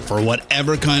to go for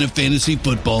whatever kind of fantasy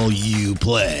football you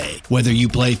play. Whether you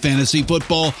play fantasy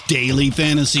football, daily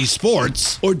fantasy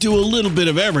sports, or do a little bit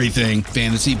of everything,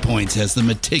 Fantasy Points has the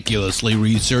meticulously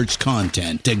researched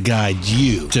content to guide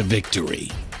you to victory.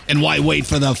 And why wait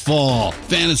for the fall?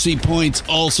 Fantasy Points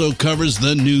also covers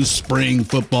the new spring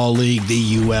football league,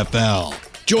 the UFL.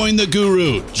 Join the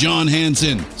guru, John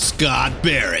Hansen, Scott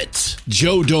Barrett,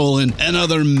 Joe Dolan, and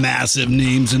other massive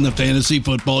names in the fantasy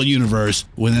football universe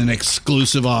with an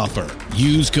exclusive offer.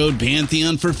 Use code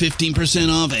Pantheon for 15%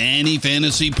 off any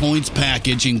Fantasy Points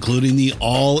package, including the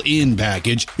all-in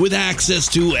package, with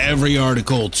access to every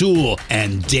article, tool,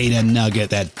 and data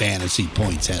nugget that Fantasy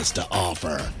Points has to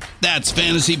offer. That's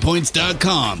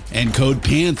FantasyPoints.com and code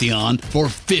Pantheon for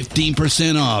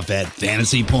 15% off at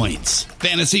Fantasy Points.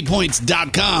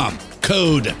 FantasyPoints.com,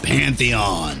 code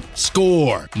Pantheon.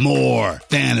 Score more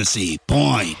fantasy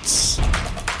points.